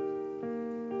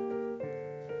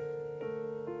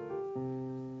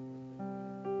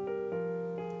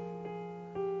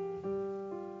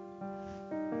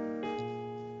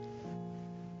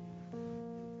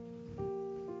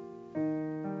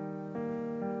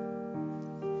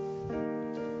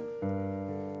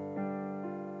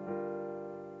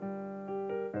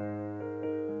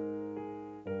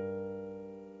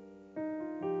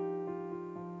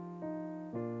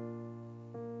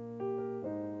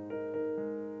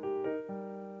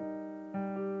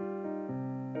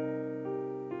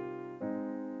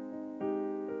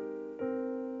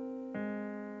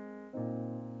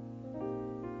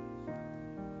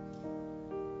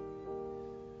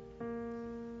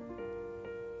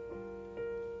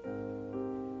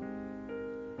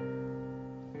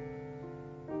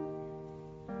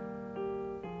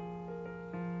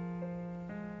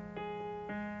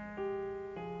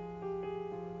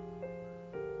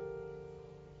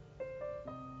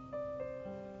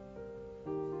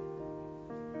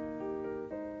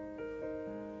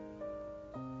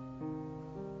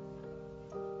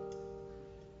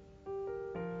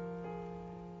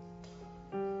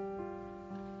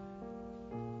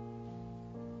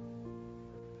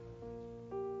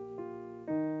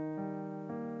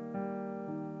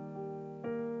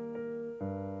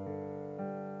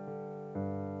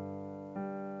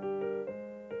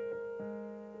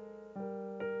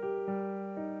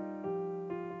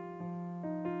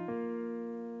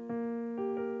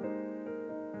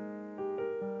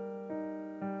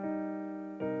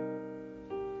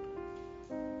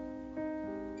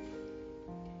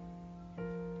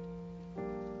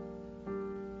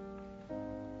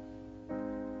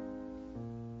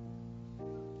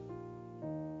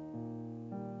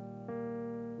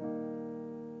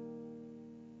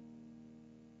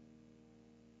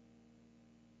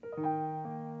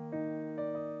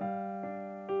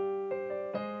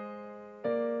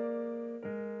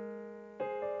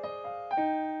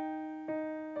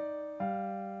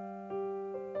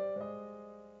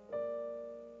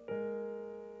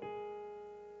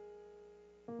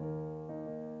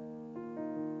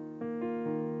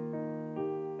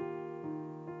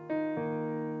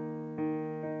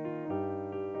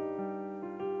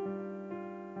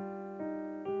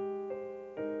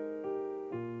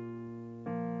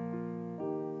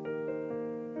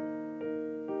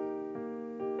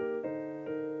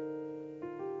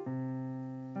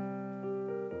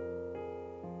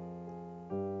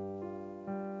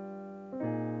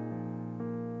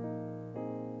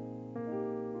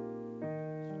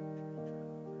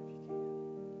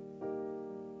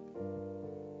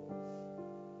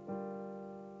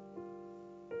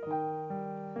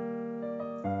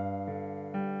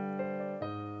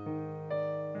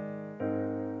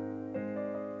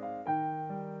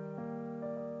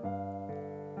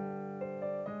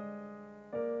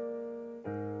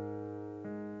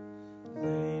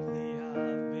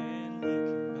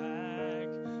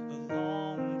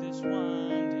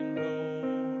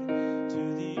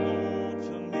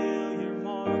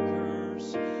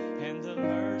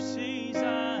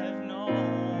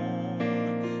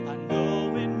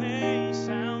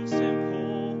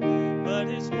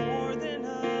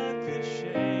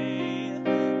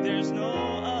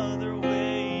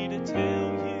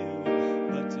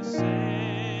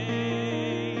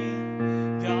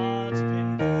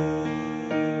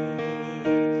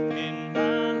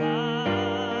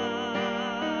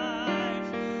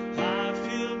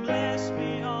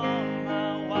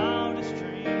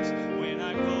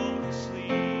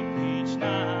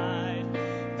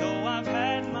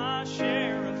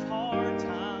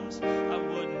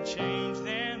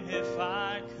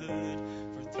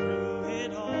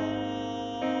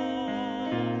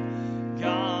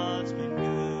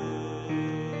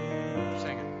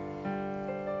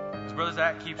 Brother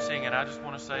Zach keeps singing, I just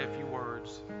want to say a few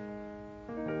words.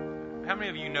 How many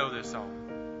of you know this song?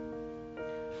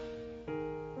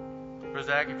 Brother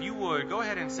Zach, if you would, go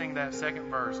ahead and sing that second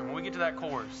verse. And when we get to that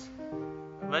chorus,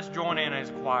 let's join in as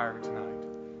a choir tonight.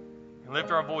 And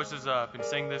lift our voices up and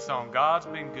sing this song. God's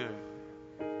been good.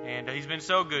 And He's been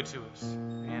so good to us.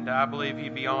 And I believe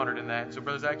He'd be honored in that. So,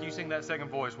 Brother Zach, you sing that second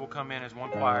voice. We'll come in as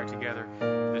one choir together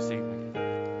this evening.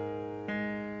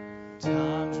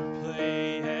 Times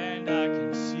replay and I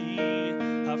can see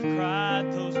I've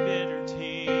cried those bitter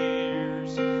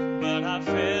tears, but I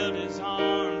felt His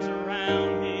arms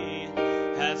around me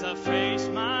as I faced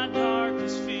my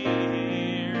darkest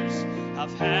fears.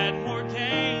 I've had more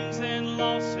gains than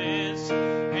losses,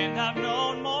 and I've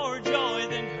known more joy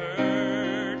than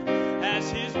hurt as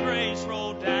His grace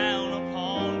rolled down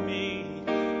upon me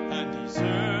undeserved.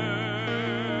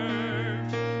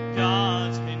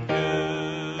 God's been good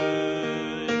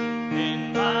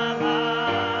in my life.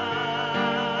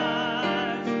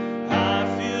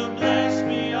 I feel blessed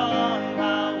beyond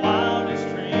my wildest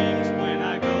dreams when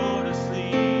I go to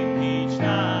sleep each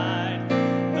night.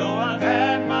 Though I've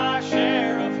had my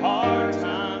share of hard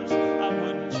times, I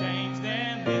wouldn't change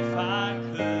them if I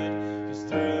could. 'Cause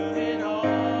through it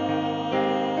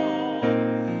all,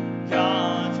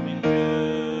 God's been good.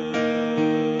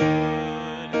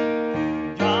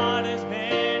 God has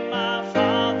been my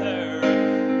Father,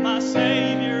 my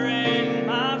Savior, and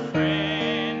my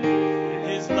friend.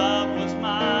 His love was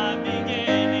my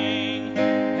beginning,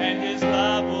 and His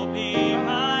love will be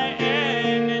my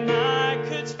end. And I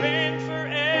could spend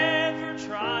forever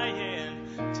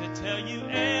trying to tell you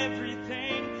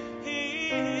everything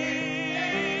He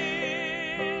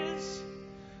is,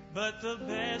 but the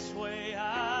best way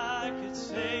I could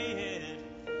say it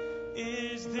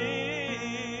is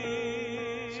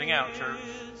this. Sing out, church.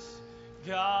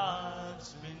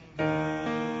 God's been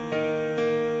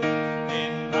good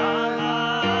in my life.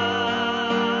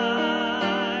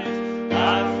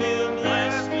 I feel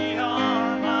blessed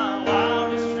beyond my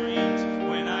wildest dreams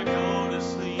when I go to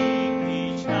sleep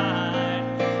each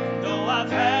night. Though I've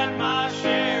had my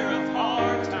share of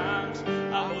hard times,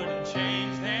 I wouldn't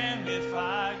change them if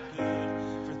I could.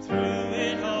 For through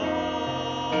it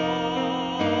all,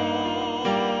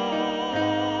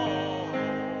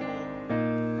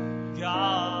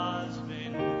 God's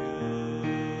been good.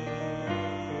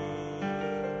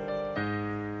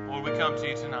 Lord, we come to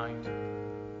you tonight.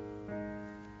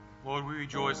 Lord, we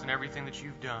rejoice in everything that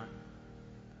you've done.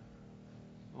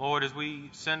 Lord, as we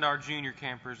send our junior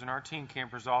campers and our teen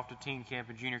campers off to teen camp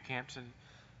and junior camps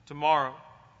tomorrow,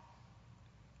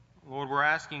 Lord, we're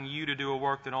asking you to do a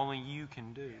work that only you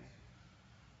can do.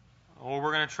 Lord,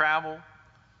 we're going to travel.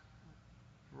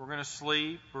 We're going to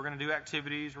sleep. We're going to do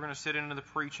activities. We're going to sit into the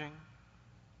preaching.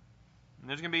 And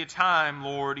there's going to be a time,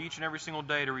 Lord, each and every single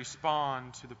day to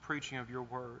respond to the preaching of your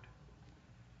word.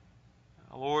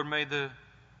 Lord, may the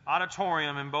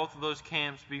auditorium in both of those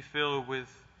camps be filled with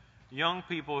young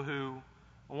people who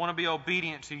want to be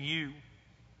obedient to you.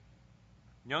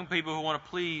 Young people who want to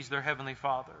please their Heavenly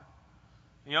Father.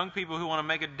 Young people who want to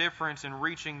make a difference in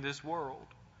reaching this world.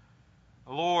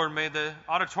 Lord, may the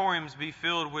auditoriums be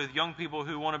filled with young people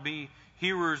who want to be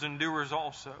hearers and doers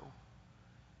also.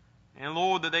 And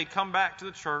Lord, that they'd come back to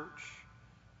the church.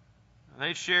 And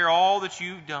they'd share all that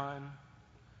you've done.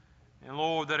 And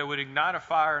Lord, that it would ignite a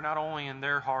fire not only in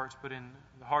their hearts, but in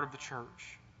the heart of the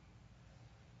church.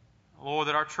 Lord,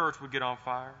 that our church would get on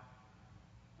fire.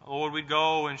 Lord, we'd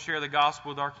go and share the gospel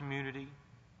with our community.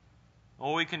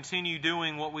 Lord, we continue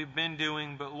doing what we've been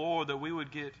doing, but Lord, that we would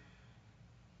get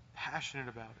passionate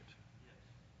about it.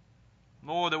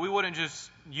 Lord, that we wouldn't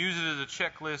just use it as a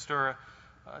checklist or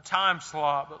a time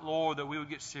slot, but Lord, that we would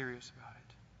get serious about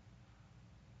it.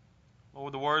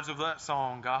 Lord, the words of that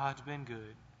song, God's been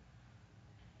good.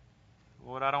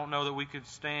 Lord, I don't know that we could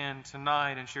stand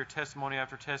tonight and share testimony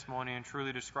after testimony and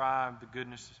truly describe the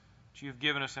goodness that you've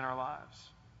given us in our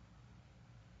lives.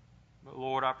 But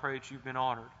Lord, I pray that you've been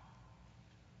honored.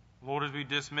 Lord, as we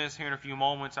dismiss here in a few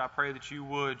moments, I pray that you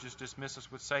would just dismiss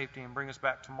us with safety and bring us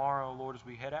back tomorrow, Lord, as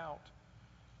we head out.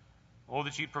 Lord,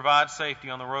 that you'd provide safety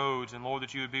on the roads, and Lord,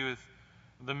 that you would be with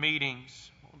the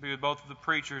meetings, be with both of the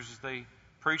preachers as they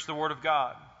preach the Word of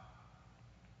God.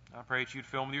 I pray that you'd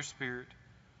fill them with your Spirit.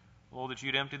 Lord, that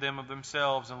you'd empty them of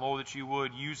themselves, and Lord, that you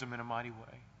would use them in a mighty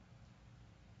way.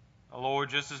 Lord,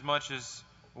 just as much as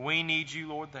we need you,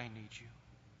 Lord, they need you.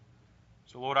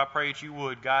 So, Lord, I pray that you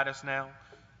would guide us now.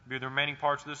 Be the remaining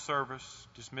parts of this service.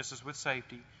 Dismiss us with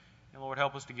safety. And, Lord,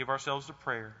 help us to give ourselves to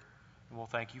prayer. And we'll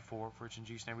thank you for it. For it's in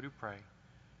Jesus' name we do pray.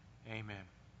 Amen.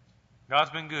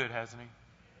 God's been good, hasn't he?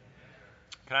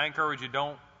 Can I encourage you,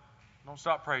 don't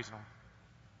stop praising him.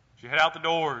 As you head out the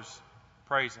doors,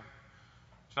 praise Him.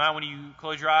 Tonight when you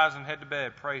close your eyes and head to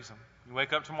bed, praise Him. You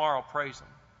wake up tomorrow, praise Him.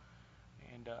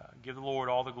 And give the Lord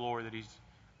all the glory that He's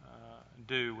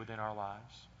due within our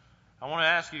lives. I want to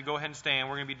ask you to go ahead and stand.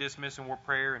 We're going to be dismissing word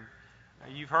prayer.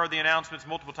 And you've heard the announcements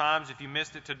multiple times. If you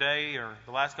missed it today or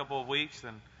the last couple of weeks,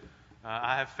 then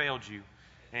I have failed you.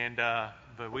 And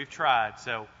but we've tried.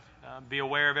 So be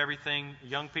aware of everything.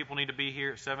 Young people need to be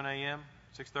here at 7 a.m.,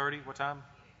 6:30. What time?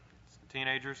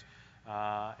 Teenagers.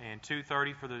 And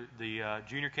 2:30 for the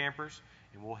junior campers.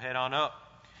 And we'll head on up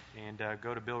and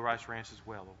go to Bill Rice Ranch as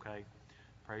well, okay?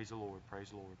 Praise the Lord. Praise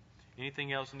the Lord.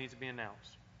 Anything else that needs to be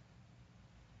announced?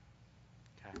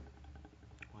 Okay.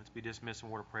 Well, let's be dismissed in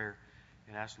word of prayer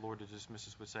and ask the Lord to dismiss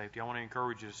us with safety. I want to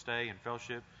encourage you to stay in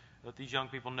fellowship. Let these young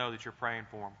people know that you're praying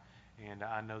for them. And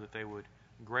I know that they would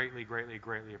greatly, greatly,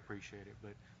 greatly appreciate it.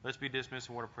 But let's be dismissed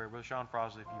in word of prayer. Brother Sean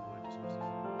Frosley, if you would dismiss us.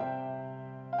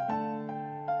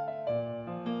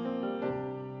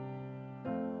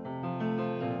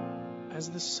 As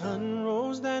the sun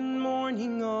rose that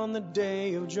morning on the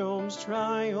day of Job's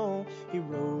trial, he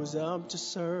rose up to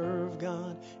serve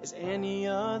God as any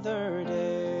other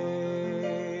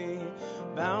day.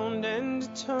 Bound and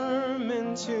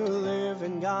determined to live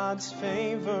in God's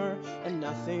favor, and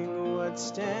nothing would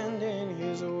stand in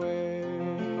his way.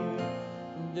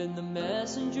 Then the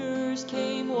messengers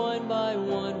came one by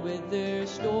one with their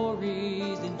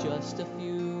stories. In just a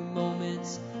few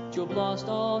moments, Job lost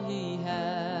all he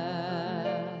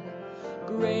had.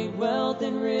 Great wealth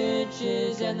and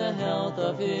riches and the health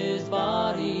of his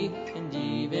body, and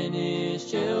even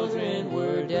his children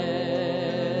were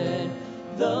dead.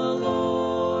 The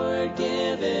Lord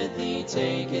giveth, He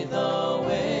taketh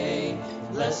away.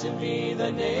 Blessed be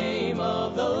the name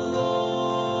of the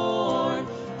Lord.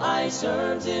 I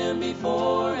served Him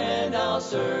before, and I'll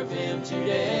serve Him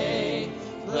today.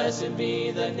 Blessed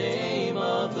be the name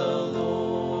of the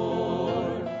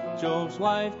Lord. Job's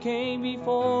wife came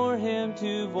before him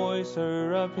to voice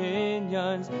her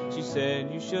opinions. She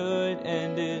said, you should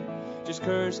end it, just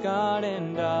curse God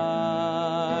and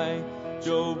die.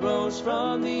 Job rose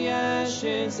from the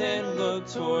ashes and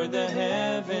looked toward the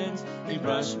heavens. He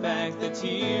brushed back the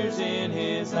tears in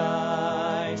his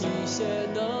eyes. He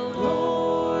said, the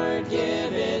Lord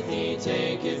giveth, He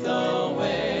taketh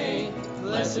away.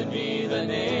 Blessed be the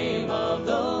name of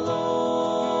the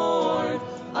Lord.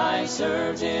 I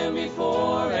served Him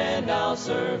before, and I'll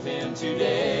serve Him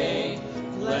today.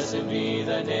 Blessed be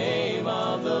the name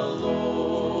of the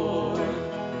Lord.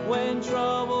 When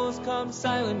troubles come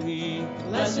silently,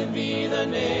 blessed be the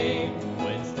name.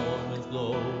 When storms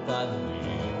blow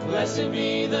violently, blessed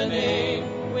be the name.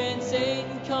 When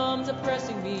Satan comes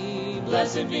oppressing me,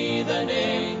 blessed be the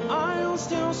name. I'll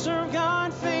still serve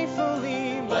God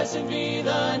faithfully. Blessed be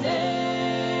the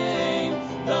name.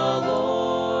 The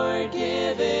Lord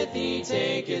giveth, He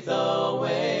taketh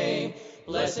away.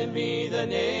 Blessed be the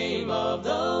name of the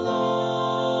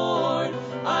Lord.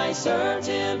 I served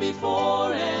Him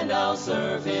before, and I'll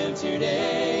serve Him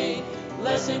today.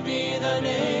 Blessed be the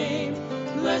name.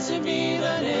 Blessed be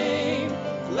the name.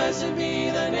 Blessed be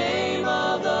the name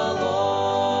of the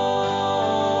Lord.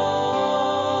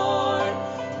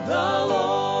 The Lord.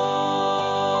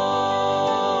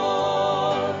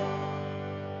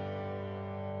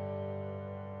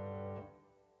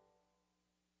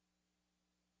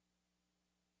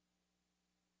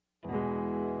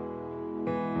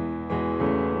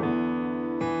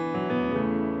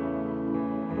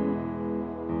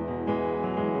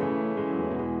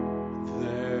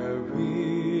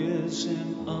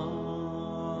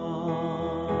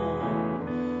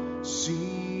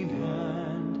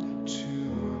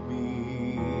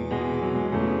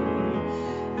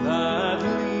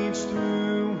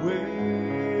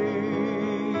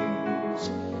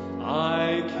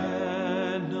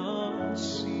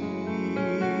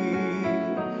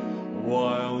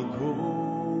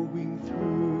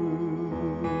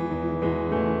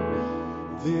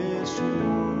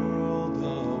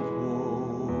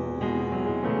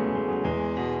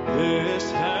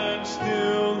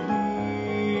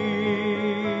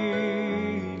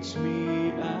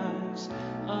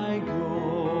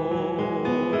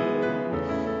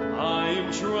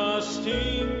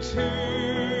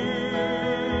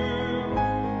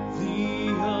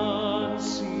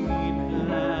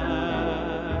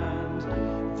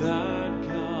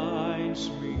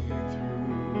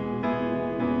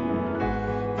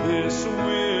 This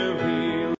way.